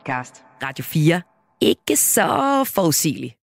til podcast. Radio 4. Ikke så forudsigeligt.